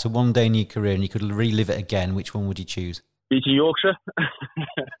take you back to one day in your career and you could relive it again, which one would you choose? Beating Yorkshire.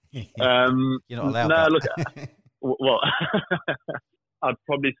 You're not allowed no, that. Look, well, I'd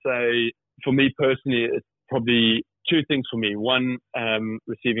probably say, for me personally, it's probably two things for me. One,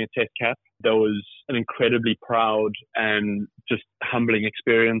 receiving a Test cap. That was an incredibly proud and just humbling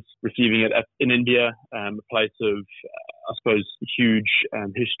experience. Receiving it in India, a place of, I suppose, huge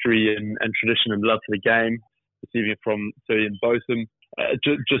history and tradition and love for the game. Receiving it from Ian Botham.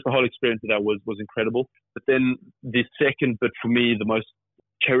 Just the whole experience of that was incredible. But then the second bit for me, the most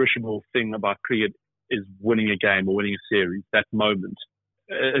cherishable thing about cricket is winning a game or winning a series. That moment,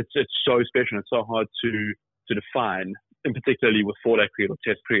 it's so special. It's so hard to define, and particularly with four-day cricket or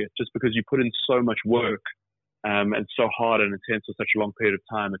Test cricket, just because you put in so much work and so hard and intense for such a long period of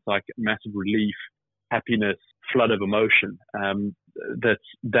time. It's like massive relief, happiness, flood of emotion. That's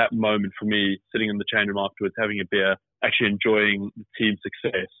that moment for me, sitting in the change room afterwards, having a beer, actually enjoying the team's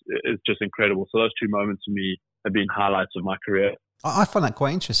success is just incredible. So those two moments for me have been highlights of my career. I find that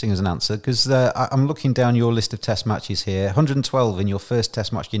quite interesting as an answer, because I'm looking down your list of Test matches here. 112 in your first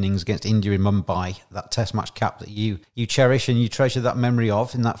Test match innings against India in Mumbai, that Test match cap that you cherish and you treasure that memory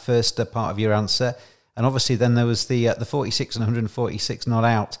of in that first part of your answer. And obviously then there was the 46 and 146 not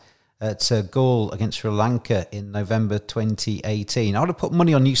out at Galle against Sri Lanka in November 2018. I would have put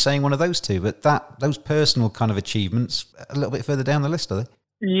money on you saying one of those two, but those personal kind of achievements a little bit further down the list, are they?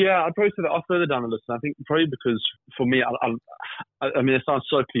 Yeah, I'd probably say that off further down the list. I think probably because for me, I mean, it sounds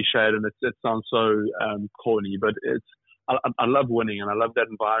so cliched and it sounds so corny, but I love winning, and I love that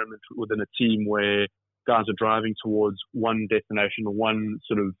environment within a team where guys are driving towards one destination, one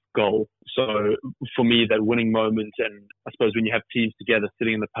sort of goal. So for me, that winning moment, and I suppose when you have teams together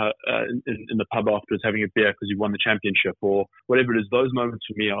sitting in the pub afterwards having a beer because you won the championship or whatever it is, those moments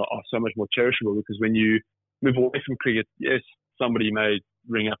for me are so much more cherishable, because when you move away from cricket, yes, somebody may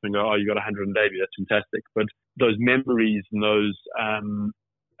ring up and go, oh, you got 100 in debut, that's fantastic. But those memories and those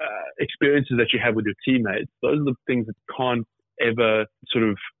experiences that you have with your teammates, those are the things that can't ever sort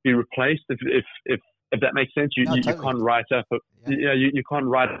of be replaced. If that makes sense, you can't write up. You can't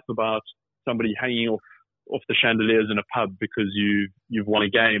write up about somebody hanging off the chandeliers in a pub because you've won a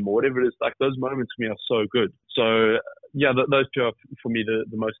game or whatever it is. Like, those moments for me are so good. So yeah, those two are for me the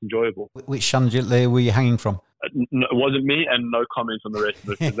most enjoyable. Which chandelier were you hanging from? No, it wasn't me, and no comments on the rest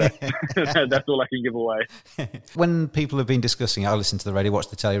of it, because that's all I can give away. When people have been discussing, I listen to the radio, watch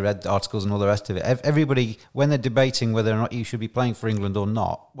the telly, read articles and all the rest of it, everybody, when they're debating whether or not you should be playing for England or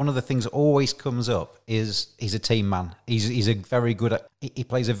not, one of the things that always comes up is he's a team man. He's a very good, he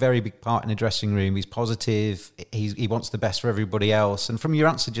plays a very big part in the dressing room. He's positive. He wants the best for everybody else. And from your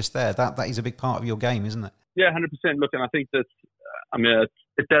answer just there, that is a big part of your game, isn't it? Yeah, 100%. Look, and I think that, I mean,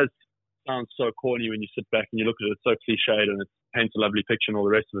 it does sound so corny when you sit back and you look at it. It's so cliched and it paints a lovely picture and all the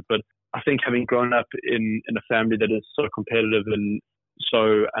rest of it. But I think having grown up in a family that is so competitive and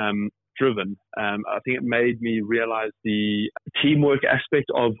so driven, I think it made me realize the teamwork aspect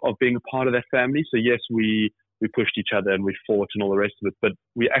of being a part of that family. So yes, we pushed each other and we fought and all the rest of it, but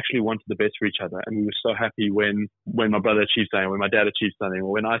we actually wanted the best for each other. And we were so happy when my brother achieved something, when my dad achieved something, or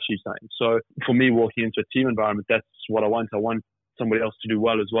when I achieved something. So for me, walking into a team environment, that's what I want. I want somebody else to do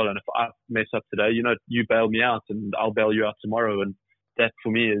well as well. And if I mess up today, you bail me out and I'll bail you out tomorrow. And that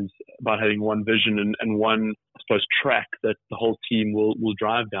for me is about having one vision and one, I suppose, track that the whole team will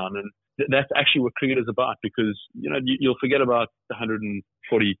drive down. And that's actually what cricket is about, because, you'll forget about the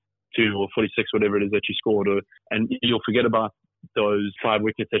 142 or 46, whatever it is that you scored, and you'll forget about those 5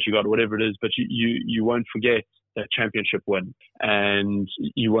 wickets that you got, or whatever it is, but you won't forget that championship win, and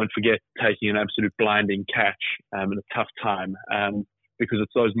you won't forget taking an absolute blinding catch in a tough time, because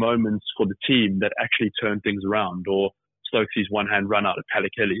it's those moments for the team that actually turn things around, or Stokes's one-hand run out of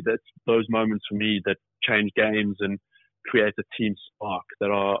Pallekele. That's those moments for me that change games and create a team spark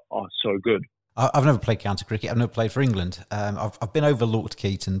that are so good. I've never played county cricket. I've never played for England. I've been overlooked,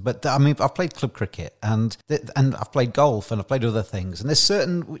 Keaton, but I mean, I've played club cricket and I've played golf and I've played other things. And there's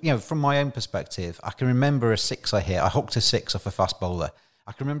certain, from my own perspective, I can remember a six I hit. I hooked a six off a fast bowler.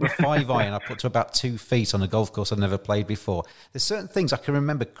 I can remember a 5-iron I put to about 2 feet on a golf course I'd never played before. There's certain things I can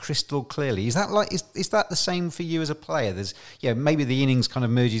remember crystal clearly. Is that is that the same for you as a player? There's maybe the innings kind of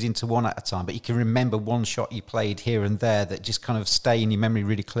merges into one at a time, but you can remember one shot you played here and there that just kind of stay in your memory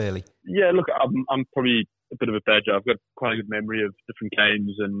really clearly. Yeah, look, I'm probably a bit of a badger. I've got quite a good memory of different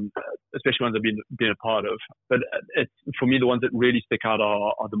games, and especially ones I've been a part of. But it's, for me, the ones that really stick out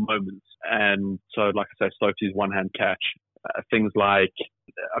are the moments. And so, like I say, Stokes' one-hand catch. Things like,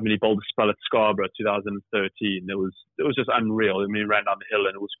 he bowled a spell at Scarborough 2013. It was just unreal. He ran down the hill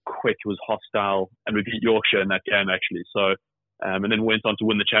and it was quick, it was hostile, and we beat Yorkshire in that game actually. So, and then went on to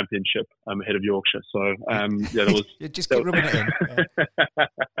win the championship ahead of Yorkshire. So, that was just keep rubbing it in.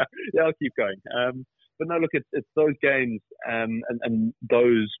 Yeah, I'll keep going. But no, look, it's those games and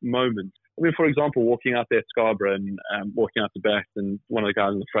those moments. I mean, for example, walking out there at Scarborough and walking out the back, and one of the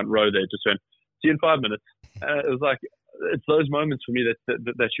guys in the front row there just went, "See you in 5 minutes." It was like, it's those moments for me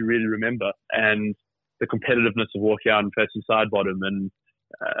that you really remember, and the competitiveness of walking out and facing side bottom, and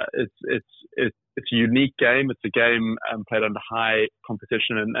it's a unique game. It's a game played under high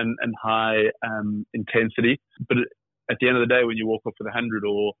competition and high intensity. But at the end of the day, when you walk off with 100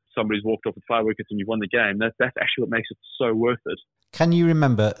 or somebody's walked off with 5 wickets and you've won the game, that's actually what makes it so worth it. Can you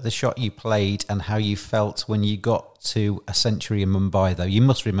remember the shot you played and how you felt when you got to a century in Mumbai, though? You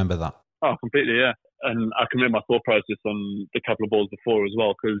must remember that. Oh, completely, yeah. And I can remember my thought process on the couple of balls before as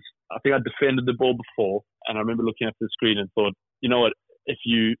well, because I think I defended the ball before, and I remember looking at the screen and thought, you know what, if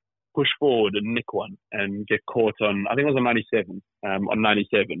you push forward and nick one and get caught on, I think it was on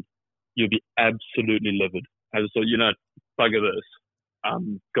 97, you'll be absolutely livid. I just thought, bugger this,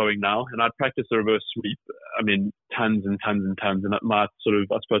 I'm going now. And I'd practiced the reverse sweep, tons and tons and tons, and my sort of,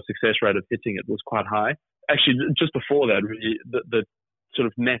 I suppose, success rate of hitting it was quite high. Actually, just before that, really, the sort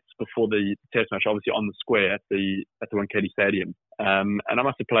of nets before the test match, obviously on the square at the Wankhede Stadium. And I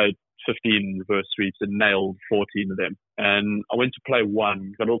must have played 15 reverse sweeps and nailed 14 of them. And I went to play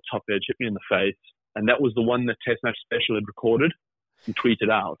one, got a little top edge, hit me in the face. And that was the one that Test Match Special had recorded and tweeted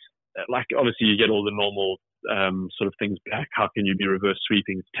out. Like, obviously, you get all the normal sort of things back. How can you be reverse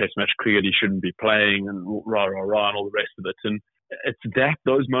sweeping? It's Test match cricket. You shouldn't be playing, and rah, rah, rah, and all the rest of it. And it's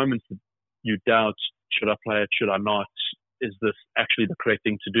those moments that you doubt, should I play it? Should I not? Is this actually the correct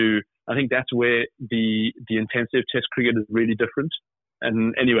thing to do? I think that's where the intensity of Test cricket is really different.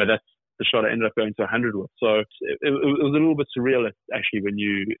 And anyway, that's the shot I ended up going to 100 with. So it was a little bit surreal, actually, when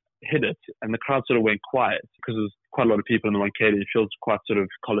you hit it and the crowd sort of went quiet, because there's quite a lot of people in the Wankhede. It feels quite sort of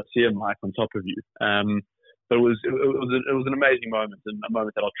Colosseum-like on top of you. But it was an amazing moment, and a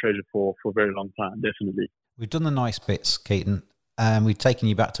moment that I'll treasure for a very long time, definitely. We've done the nice bits, Keaton. We've taken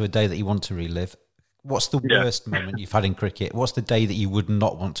you back to a day that you want to relive. What's the worst moment you've had in cricket? What's the day that you would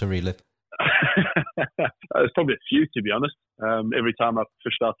not want to relive? There's probably a few, to be honest. Every time I've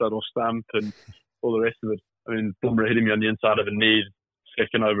fished out that off stump and all the rest of it. I mean, Bumrah hitting me on the inside of a knee,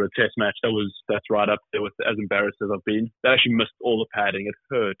 second over a test match, that's right up there with as embarrassed as I've been. They actually missed all the padding. It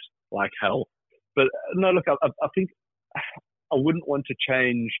hurt like hell. But no, look, I think I wouldn't want to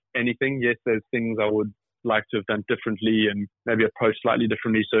change anything. Yes, there's things I would like to have done differently and maybe approach slightly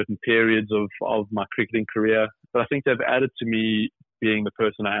differently certain periods of my cricketing career. But I think they've added to me being the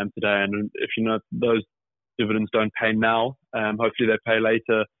person I am today. And if those dividends don't pay now, hopefully they pay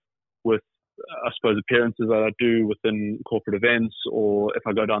later with, I suppose, appearances that I do within corporate events, or if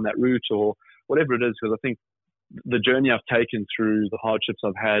I go down that route or whatever it is, because I think the journey I've taken through the hardships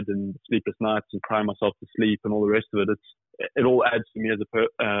I've had and sleepless nights and crying myself to sleep and all the rest of it, it all adds to me as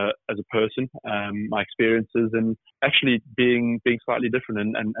a person, my experiences, and actually being slightly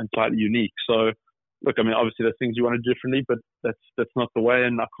different and slightly unique. So, look, I mean, obviously there's things you want to do differently, but that's not the way,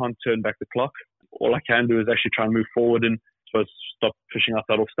 and I can't turn back the clock. All I can do is actually try and move forward and stop fishing out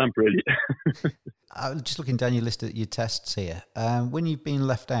that off stump, really. Just looking down your list of your tests here, when you've been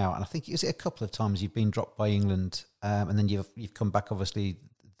left out, and I think is it a couple of times you've been dropped by England, and then you've come back obviously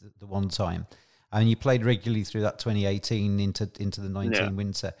the one time, and you played regularly through that 2018 into the 19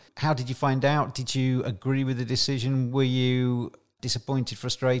 winter. How did you find out? Did you agree with the decision? Were you disappointed,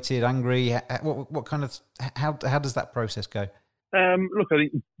 frustrated, angry? What kind of how does that process go? Look, I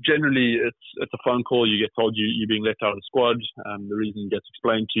think generally it's a phone call. You get told you're being left out of the squad. The reason gets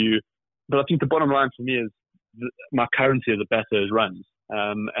explained to you. But I think the bottom line for me is my currency as a batter is runs.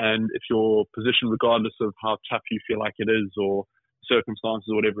 And if your position, regardless of how tough you feel like it is or circumstances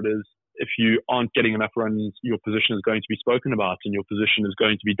or whatever it is, if you aren't getting enough runs, your position is going to be spoken about and your position is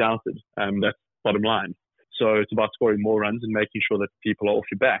going to be doubted. That's bottom line. So it's about scoring more runs and making sure that people are off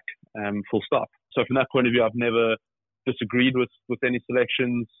your back, full stop. So from that point of view, I've never disagreed with any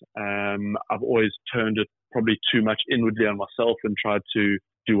selections. I've always turned it probably too much inwardly on myself and tried to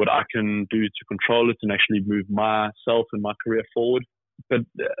do what I can do to control it and actually move myself and my career forward. But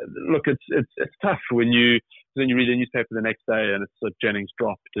look, it's tough when you read a newspaper the next day and it's Jennings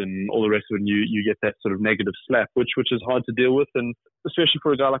dropped and all the rest of it, and you get that sort of negative slap, which is hard to deal with. And especially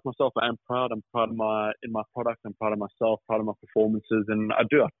for a guy like myself, I am proud. I'm proud of my product. I'm proud of myself, proud of my performances, and I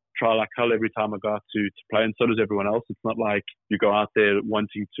try like hell every time I go out to play, and so does everyone else. It's not like you go out there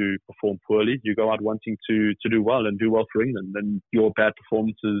wanting to perform poorly. You go out wanting to do well and do well for England, and your bad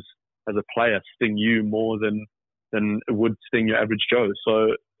performances as a player sting you more than it would sting your average Joe.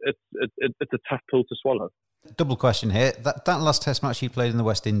 So it's a tough pill to swallow. Double question here. That last test match you played in the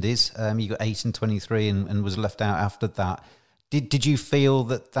West Indies, you got 8 and 23 and was left out after that. Did you feel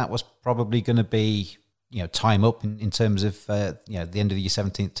that was probably going to be time up in terms of the end of your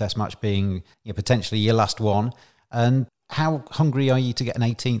 17th Test match being potentially your last one. And how hungry are you to get an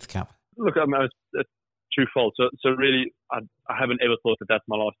 18th cap? Look, I mean, it's twofold. So really, I haven't ever thought that that's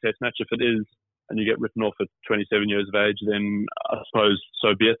my last Test match. If it is, and you get written off at 27 years of age, then I suppose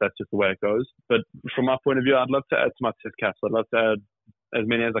so be it. That's just the way it goes. But from my point of view, I'd love to add to my Test caps. I'd love to add as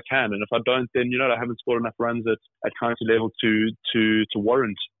many as I can. And if I don't, then, I haven't scored enough runs at county level to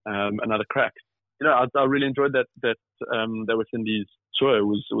warrant another crack. I really enjoyed that West Indies tour. It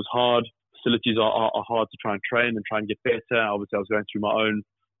was hard. Facilities are hard to try and train and try and get better. Obviously, I was going through my own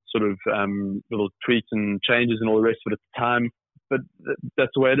sort of little tweaks and changes and all the rest of it at the time. But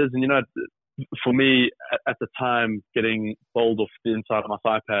that's the way it is. And, for me, at the time, getting bowled off the inside of my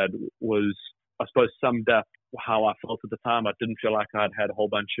thigh pad was, I suppose, summed up how I felt at the time. I didn't feel like I'd had a whole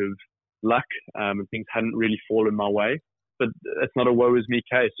bunch of luck and things hadn't really fallen my way. But it's not a woe is me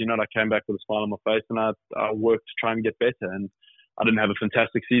case. I came back with a smile on my face and I worked to try and get better. And I didn't have a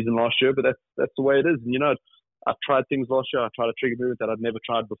fantastic season last year, but that's the way it is. And, I tried things last year. I tried a trigger move that I'd never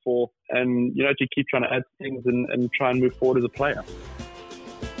tried before. And, you keep trying to add things and try and move forward as a player.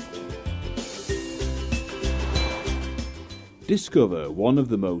 Discover one of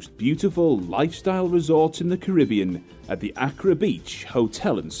the most beautiful lifestyle resorts in the Caribbean at the Accra Beach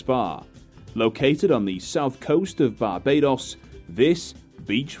Hotel and Spa. Located on the south coast of Barbados, this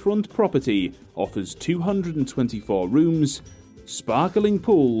beachfront property offers 224 rooms, sparkling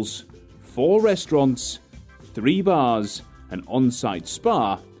pools, 4 restaurants, 3 bars, an on-site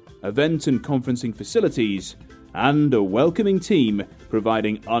spa, event and conferencing facilities, and a welcoming team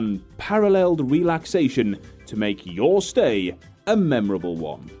providing unparalleled relaxation to make your stay a memorable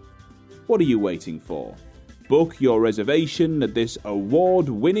one. What are you waiting for? Book your reservation at this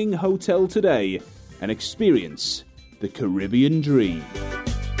award-winning hotel today and experience the Caribbean dream.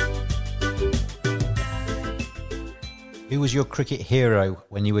 Who was your cricket hero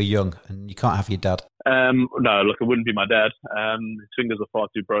when you were young? And you can't have your dad. No, look, it wouldn't be my dad. His fingers are far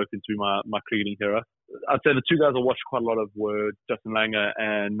too broken to be my cricketing hero. I'd say the two guys I watched quite a lot of were Justin Langer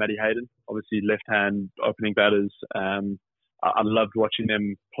and Matty Hayden. Obviously, left-hand opening batters. I loved watching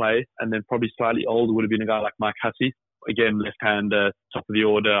them play. And then probably slightly older would have been a guy like Mike Hussey. Again, left-hander, top of the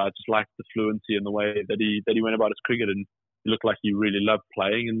order. I just liked the fluency and the way that he went about his cricket, and he looked like he really loved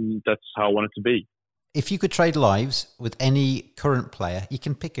playing, and that's how I wanted to be. If you could trade lives with any current player, you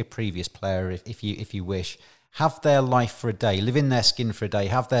can pick a previous player if you wish. Have their life for a day, live in their skin for a day,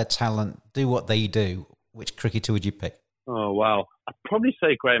 have their talent, do what they do. Which cricketer would you pick? Oh, wow. I'd probably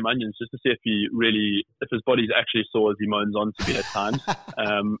say Graham Onions, just to see if his body's actually sore as he moans on to me at times.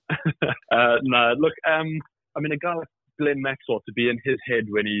 No, look, I mean, a guy like Glenn Maxwell, to be in his head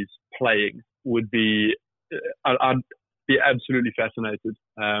when he's playing would be, I'd be absolutely fascinated.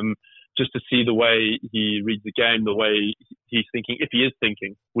 Just to see the way he reads the game, the way he's thinking, if he is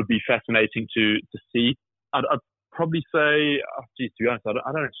thinking, would be fascinating to see. I'd probably say, to be honest, I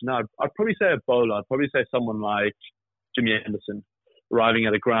don't actually know. I'd probably say a bowler. I'd probably say someone like Jimmy Anderson, arriving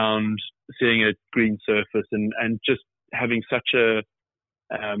at a ground, seeing a green surface, and just having such a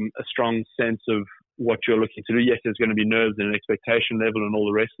strong sense of what you're looking to do. Yes, there's going to be nerves and an expectation level and all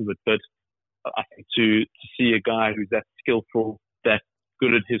the rest of it, but I think to see a guy who's that skillful, that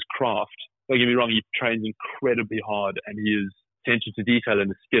good at his craft. Don't get me wrong, he trains incredibly hard and his attention to detail and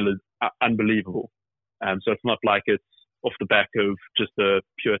his skill is unbelievable. So it's not like it's off the back of just a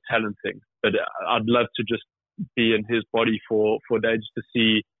pure talent thing. But I'd love to just be in his body for a day just to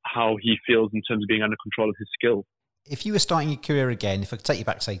see how he feels in terms of being under control of his skill. If you were starting your career again, if I could take you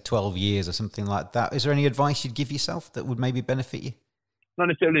back, say, 12 years or something like that, is there any advice you'd give yourself that would maybe benefit you? Not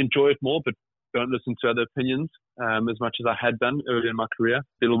necessarily enjoy it more, but don't listen to other opinions as much as I had done earlier in my career.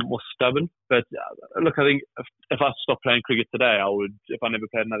 Be a little bit more stubborn. But look, I think if I stopped playing cricket today, if I never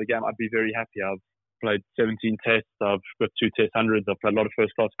played another game, I'd be very happy. I've played 17 tests. I've got 2 test hundreds. I've played a lot of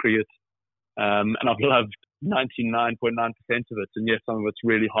first-class cricket. And I've loved 99.9% of it. And yes, some of it's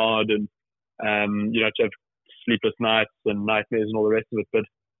really hard and, to have sleepless nights and nightmares and all the rest of it. But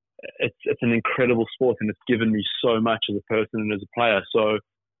it's an incredible sport and it's given me so much as a person and as a player. So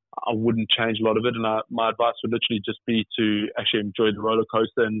I wouldn't change a lot of it. And my advice would literally just be to actually enjoy the roller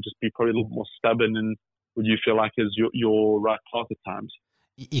coaster and just be probably a little more stubborn and what you feel like is your right path at times.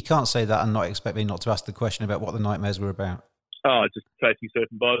 You can't say that and not expect me not to ask the question about what the nightmares were about. Oh, just facing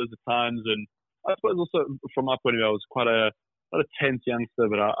certain bowlers at times. And I suppose also from my point of view, I was quite not a tense youngster,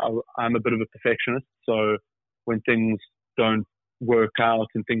 but I'm a bit of a perfectionist. So when things don't work out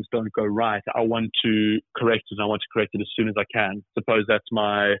and things don't go right, I want to correct it. And I want to correct it as soon as I can. Suppose that's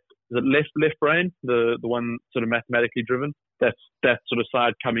my it left brain, the one sort of mathematically driven. That's that sort of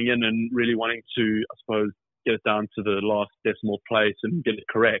side coming in and really wanting to, I suppose, get it down to the last decimal place and get it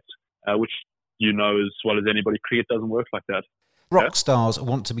correct, which you know as well as anybody, cricket doesn't work like that. Rock stars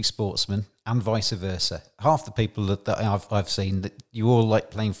want to be sportsmen and vice versa. Half the people that I've seen, that you all like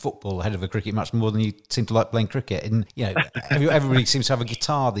playing football ahead of a cricket match more than you seem to like playing cricket. And, you know, everybody seems to have a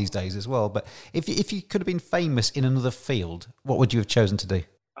guitar these days as well. But if you could have been famous in another field, what would you have chosen to do?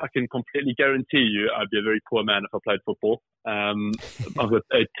 I can completely guarantee you I'd be a very poor man if I played football. I've got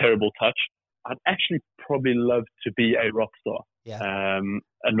a terrible touch. I'd actually probably love to be a rock star. Yeah.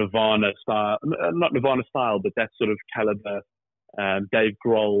 A Nirvana style, not Nirvana style, but that sort of caliber, Dave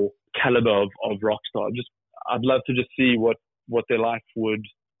Grohl caliber of rock star. I'd love to just see what their life would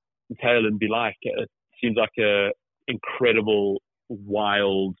entail and be like. It seems like a incredible,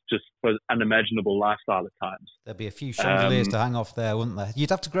 wild, just unimaginable lifestyle at times. There'd be a few chandeliers to hang off there, wouldn't there? You'd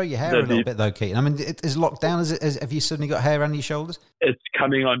have to grow your hair a little bit though, Keaton. I mean, is lockdown, have you suddenly got hair on your shoulders? It's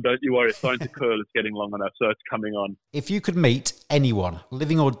coming on, don't you worry. It's starting to curl, it's getting long enough, so it's coming on. If you could meet anyone,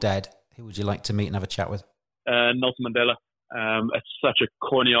 living or dead, who would you like to meet and have a chat with? Nelson Mandela. It's such a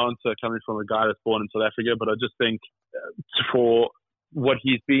corny answer coming from a guy that's born in South Africa, but I just think for what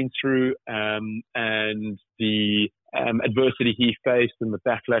he's been through and the adversity he faced and the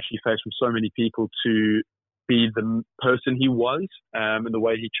backlash he faced from so many people to be the person he was and the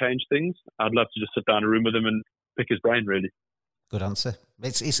way he changed things, I'd love to just sit down in a room with him and pick his brain, really. Good answer.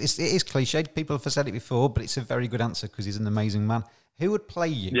 It is cliched. People have said it before, but it's a very good answer because he's an amazing man. Who would play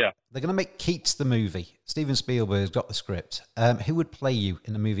you? Yeah. They're going to make Keats the movie. Steven Spielberg's got the script. Who would play you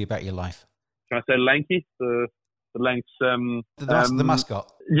in a movie about your life? Can I say Lanky? The Lanks... the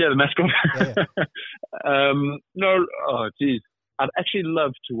mascot? Yeah, the mascot. Yeah. No, oh, geez. I'd actually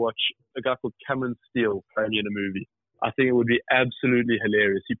love to watch a guy called Cameron Steele play me in a movie. I think it would be absolutely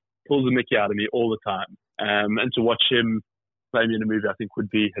hilarious. He pulls the mickey out of me all the time. And to watch him play me in a movie, I think would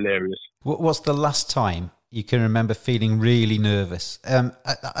be hilarious. What's the last time you can remember feeling really nervous? I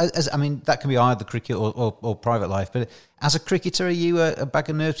mean, that can be either cricket or private life, but as a cricketer, are you a bag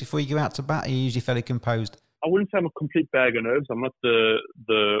of nerves before you go out to bat? Are you usually fairly composed? I wouldn't say I'm a complete bag of nerves. I'm not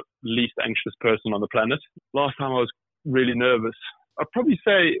the least anxious person on the planet. Last time I was really nervous, I'd probably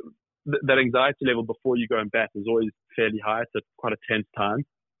say that anxiety level before you go and bat is always fairly high. It's quite a tense time.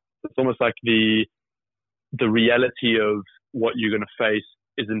 It's almost like the reality of what you're going to face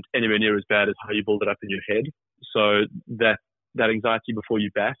isn't anywhere near as bad as how you build it up in your head. So that anxiety before you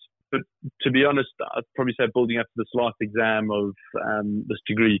bat. But to be honest, I'd probably say building up to this last exam of this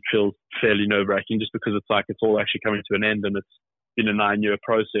degree feels fairly nerve-wracking just because it's like it's all actually coming to an end and it's been a 9-year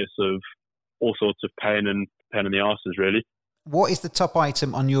process of all sorts of pain in the arses, really. What is the top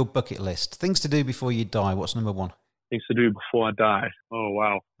item on your bucket list? Things to do before you die. What's number one? Things to do before I die. Oh,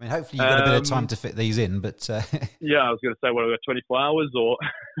 wow. I mean, hopefully you've got a bit of time to fit these in, but... Yeah, I was going to say, I've got 24 hours, or...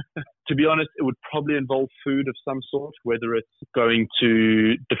 To be honest, it would probably involve food of some sort, whether it's going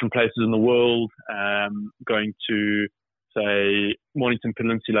to different places in the world, going to, say, Mornington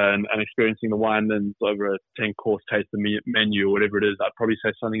Peninsula and experiencing the winelands over a 10-course tasting menu or whatever it is. I'd probably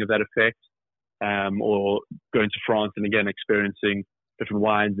say something of that effect. Or going to France and, again, experiencing different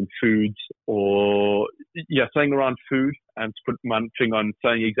wines and foods, or something around food. And to put my finger on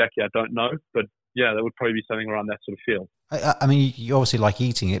saying exactly, I don't know, but yeah, that would probably be something around that sort of feel. I mean, you obviously like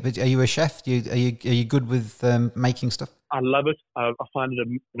eating it, but are you a chef? Are you good with making stuff? I love it. I find it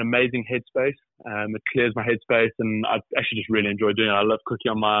an amazing headspace. It clears my headspace, and I actually just really enjoy doing it. I love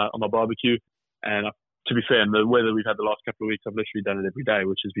cooking on my barbecue, and to be fair, in the weather we've had the last couple of weeks, I've literally done it every day,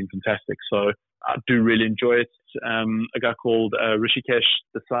 which has been fantastic. So I do really enjoy it. A guy called Rishikesh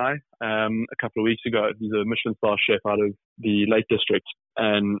Desai, a couple of weeks ago, he's a Michelin star chef out of the Lake District.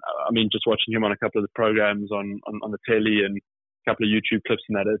 And I mean, just watching him on a couple of the programs on the telly and a couple of YouTube clips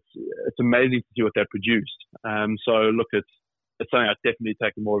and that, it's amazing to see what they produced. So look, it's something I've definitely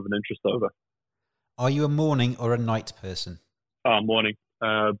taken more of an interest over. Are you a morning or a night person? Morning.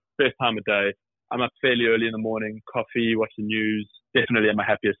 Best time of day. I'm up fairly early in the morning, coffee, watch the news. Definitely at my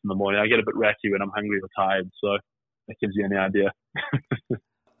happiest in the morning. I get a bit ratty when I'm hungry or tired, so that gives you any idea.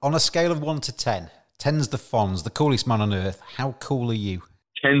 On a scale of 1 to 10, 10's the Fonz, the coolest man on earth. How cool are you?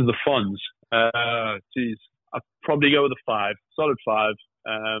 10's the Fonz. I'd probably go with a 5. Solid 5.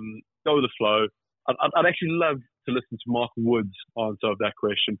 Go with the flow. I'd actually love to listen to Mark Wood's answer of that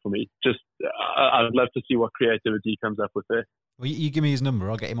question for me. Just, I'd love to see what creativity he comes up with there. Well, you give me his number,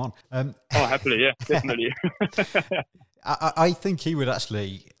 I'll get him on. Happily, yeah, definitely. I think he would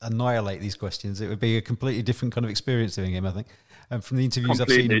actually annihilate these questions. It would be a completely different kind of experience doing him, I think, from the interviews I've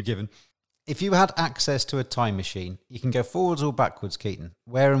seen him given. If you had access to a time machine, you can go forwards or backwards, Keaton.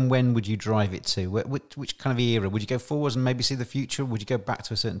 Where and when would you drive it to? Which kind of era? Would you go forwards and maybe see the future? Or would you go back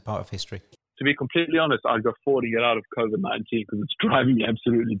to a certain part of history? To be completely honest, I'd go forward and get out of COVID-19 because it's driving me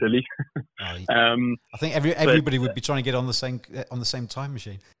absolutely dilly. I think everybody would be trying to get on the same time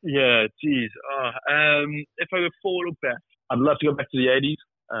machine. Yeah, geez. If I go forward or back, I'd love to go back to the 80s.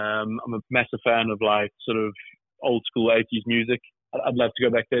 I'm a massive fan of like sort of old school 80s music. I'd love to go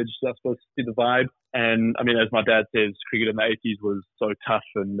back there just I suppose to see the vibe. And I mean, as my dad says, cricket in the 80s was so tough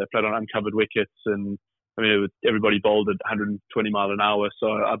and they played on uncovered wickets and I mean, everybody bowled at 120 mile an hour. So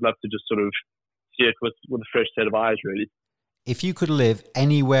I'd love to just sort of see it with a fresh set of eyes, really. If you could live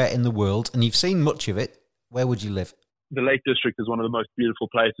anywhere in the world, and you've seen much of it, where would you live? The Lake District is one of the most beautiful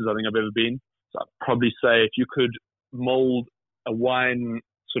places I think I've ever been. So I'd probably say if you could mold a wine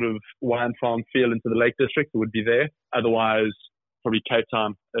farm feel into the Lake District, it would be there. Otherwise, probably Cape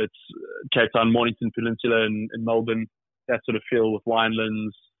Town. It's Cape Town, Mornington Peninsula in Melbourne, that sort of feel with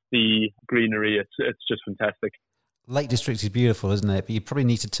winelands, the greenery. It's just fantastic. Lake District is beautiful, isn't it? But you probably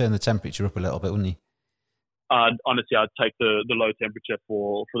need to turn the temperature up a little bit, wouldn't you? Honestly, I'd take the low temperature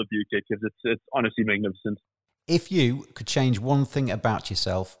for the beauty because it's honestly magnificent. If you could change one thing about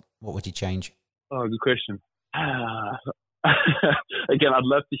yourself, what would you change? Oh, good question. Again, I'd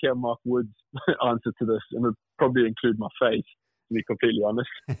love to hear Mark Wood's answer to this, and it would probably include my face, to be completely honest.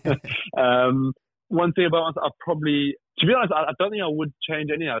 One thing about myself, to be honest, I don't think I would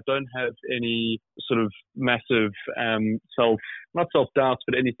change anything. I don't have any sort of massive not self-doubts,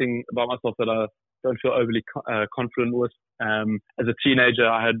 but anything about myself that I don't feel overly confident with. As a teenager,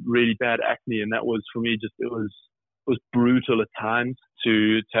 I had really bad acne, and that was, for me, it was brutal at times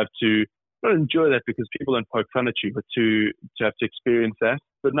to have to not enjoy that because people don't poke fun at you, but to have to experience that.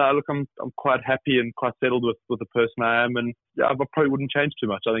 But no, look, I'm quite happy and quite settled with the person I am, and yeah, I probably wouldn't change too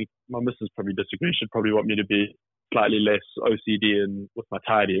much. I think my missus probably disagrees. She'd probably want me to be slightly less OCD and with my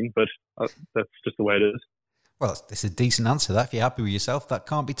tidying, but that's just the way it is. Well, it's a decent answer, that. If you're happy with yourself, that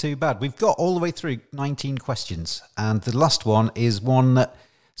can't be too bad. We've got all the way through 19 questions, and the last one is one that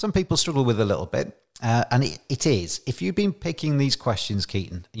some people struggle with a little bit. And it is, if you've been picking these questions,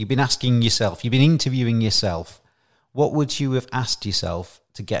 Keaton, you've been asking yourself, you've been interviewing yourself, what would you have asked yourself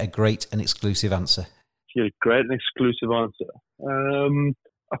to get a great and exclusive answer? To get a great and exclusive answer?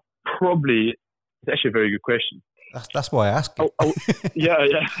 It's actually a very good question. That's why I asked. Yeah.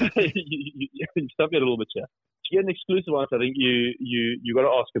 You stumped me a little bit here. To get an exclusive answer, I think you got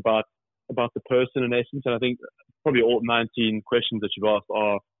to ask about the person in essence, and I think probably all 19 questions that you've asked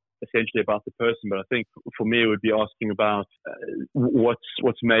are essentially about the person, but I think for me it would be asking about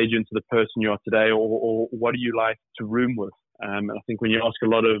what's made you into the person you are today, or what do you like to room with. And I think when you ask a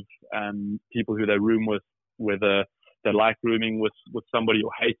lot of people who they room with, whether they like rooming with somebody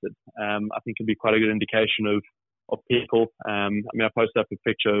or hate it, I think it'd be quite a good indication of people. I mean, I posted up a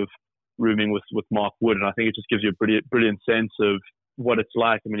picture of rooming with Mark Wood, and I think it just gives you a brilliant sense of what it's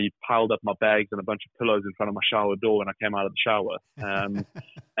like. I mean, he piled up my bags and a bunch of pillows in front of my shower door when I came out of the shower.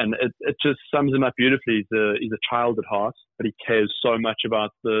 And it just sums him up beautifully. He's a child at heart, but he cares so much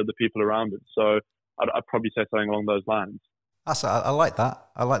about the people around him. So I'd probably say something along those lines. I like that.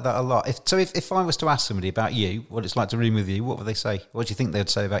 I like that a lot. If I was to ask somebody about you, what it's like to room with you, what would they say? What do you think they'd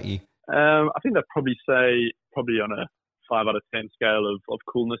say about you? I think they'd probably say, on a 5 out of 10 scale of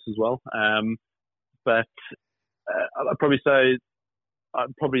coolness as well. But I'd probably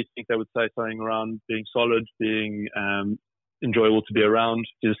think they would say something around being solid, being enjoyable to be around.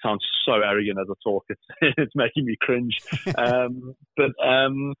 It just sounds so arrogant as I talk. It's making me cringe. But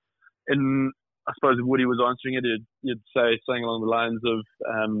I suppose if Woody was answering it, you'd say something along the lines of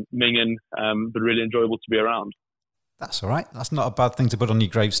minging, but really enjoyable to be around. That's all right. That's not a bad thing to put on your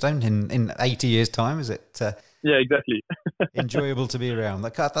gravestone in 80 years' time, is it? Yeah, exactly. Enjoyable to be around.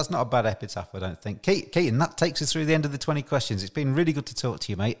 That's not a bad epitaph, I don't think. Keaton, that takes us through the end of the 20 questions. It's been really good to talk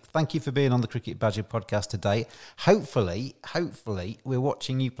to you, mate. Thank you for being on the Cricket Badger podcast today. Hopefully, we're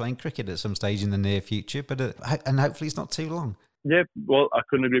watching you playing cricket at some stage in the near future, and hopefully it's not too long. Yeah, well, I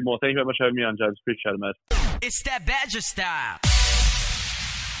couldn't agree more. Thank you very much for having me on, James. Appreciate it, mate. It's that Badger style.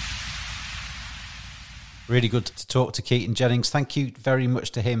 Really good to talk to Keaton Jennings. Thank you very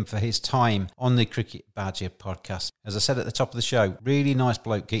much to him for his time on the Cricket Badger podcast. As I said at the top of the show, really nice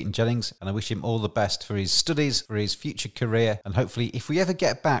bloke, Keaton Jennings, and I wish him all the best for his studies, for his future career, and hopefully if we ever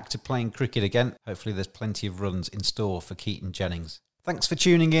get back to playing cricket again, hopefully there's plenty of runs in store for Keaton Jennings. Thanks for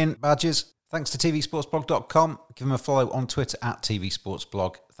tuning in, Badgers. Thanks to tvsportsblog.com. Give them a follow on Twitter at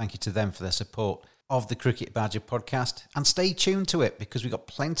tvsportsblog. Thank you to them for their support of the Cricket Badger podcast, and stay tuned to it because we've got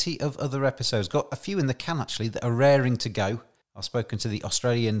plenty of other episodes, got a few in the can actually that are raring to go, I've spoken to the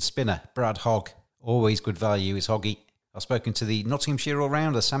Australian spinner, Brad Hogg. Always good value is Hoggy. I've spoken to the Nottinghamshire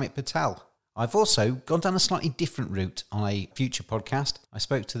all-rounder, Samit Patel. I've also gone down a slightly different route on a future podcast. I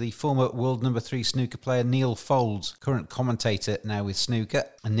spoke to the former world number 3 snooker player Neil Foulds, current commentator now with snooker.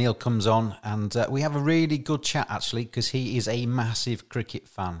 And Neil comes on and we have a really good chat actually, because he is a massive cricket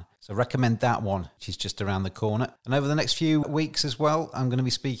fan. So recommend that one, which is just around the corner. And over the next few weeks as well, I'm going to be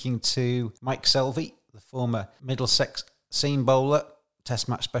speaking to Mike Selvey, the former Middlesex seam bowler, Test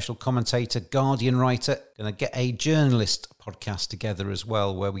match special commentator, Guardian writer. Going to get a journalist podcast together as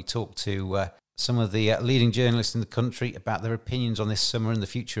well, where we talk to some of the leading journalists in the country about their opinions on this summer and the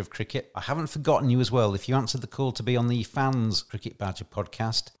future of cricket. I haven't forgotten you as well. If you answered the call to be on the Fans Cricket Badger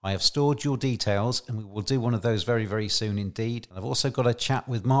podcast, I have stored your details and we will do one of those very, very soon indeed. And I've also got a chat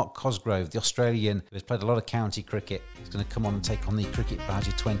with Mark Cosgrove, the Australian who has played a lot of county cricket. He's going to come on and take on the Cricket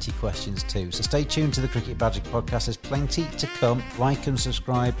Badger 20 questions too. So stay tuned to the Cricket Badger podcast. There's plenty to come. Like and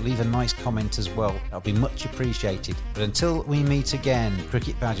subscribe. Leave a nice comment as well. That'll be much appreciated. But until we meet again,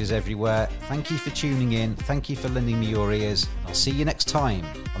 Cricket Badgers everywhere, thank you for tuning in. Thank you for lending me your ears. And I'll see you next time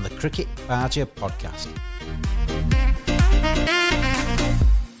on the Cricket Badger podcast.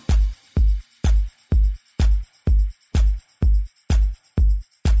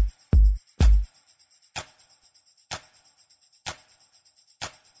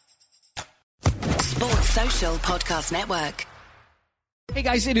 Sports Social Podcast Network. Hey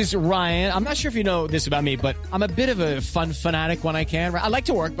guys, it is Ryan. I'm not sure if you know this about me, but I'm a bit of a fun fanatic when I can. I like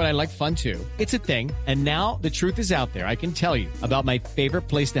to work, but I like fun too. It's a thing. And now the truth is out there. I can tell you about my favorite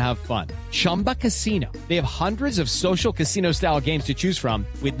place to have fun. Chumba Casino. They have hundreds of social casino style games to choose from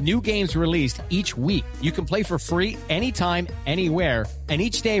with new games released each week. You can play for free anytime, anywhere. And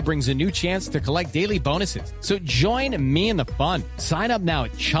each day brings a new chance to collect daily bonuses. So join me in the fun. Sign up now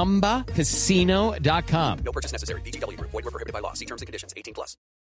at ChumbaCasino.com. No purchase necessary. VGW Group. Void where prohibited by law. See terms and conditions. 18+.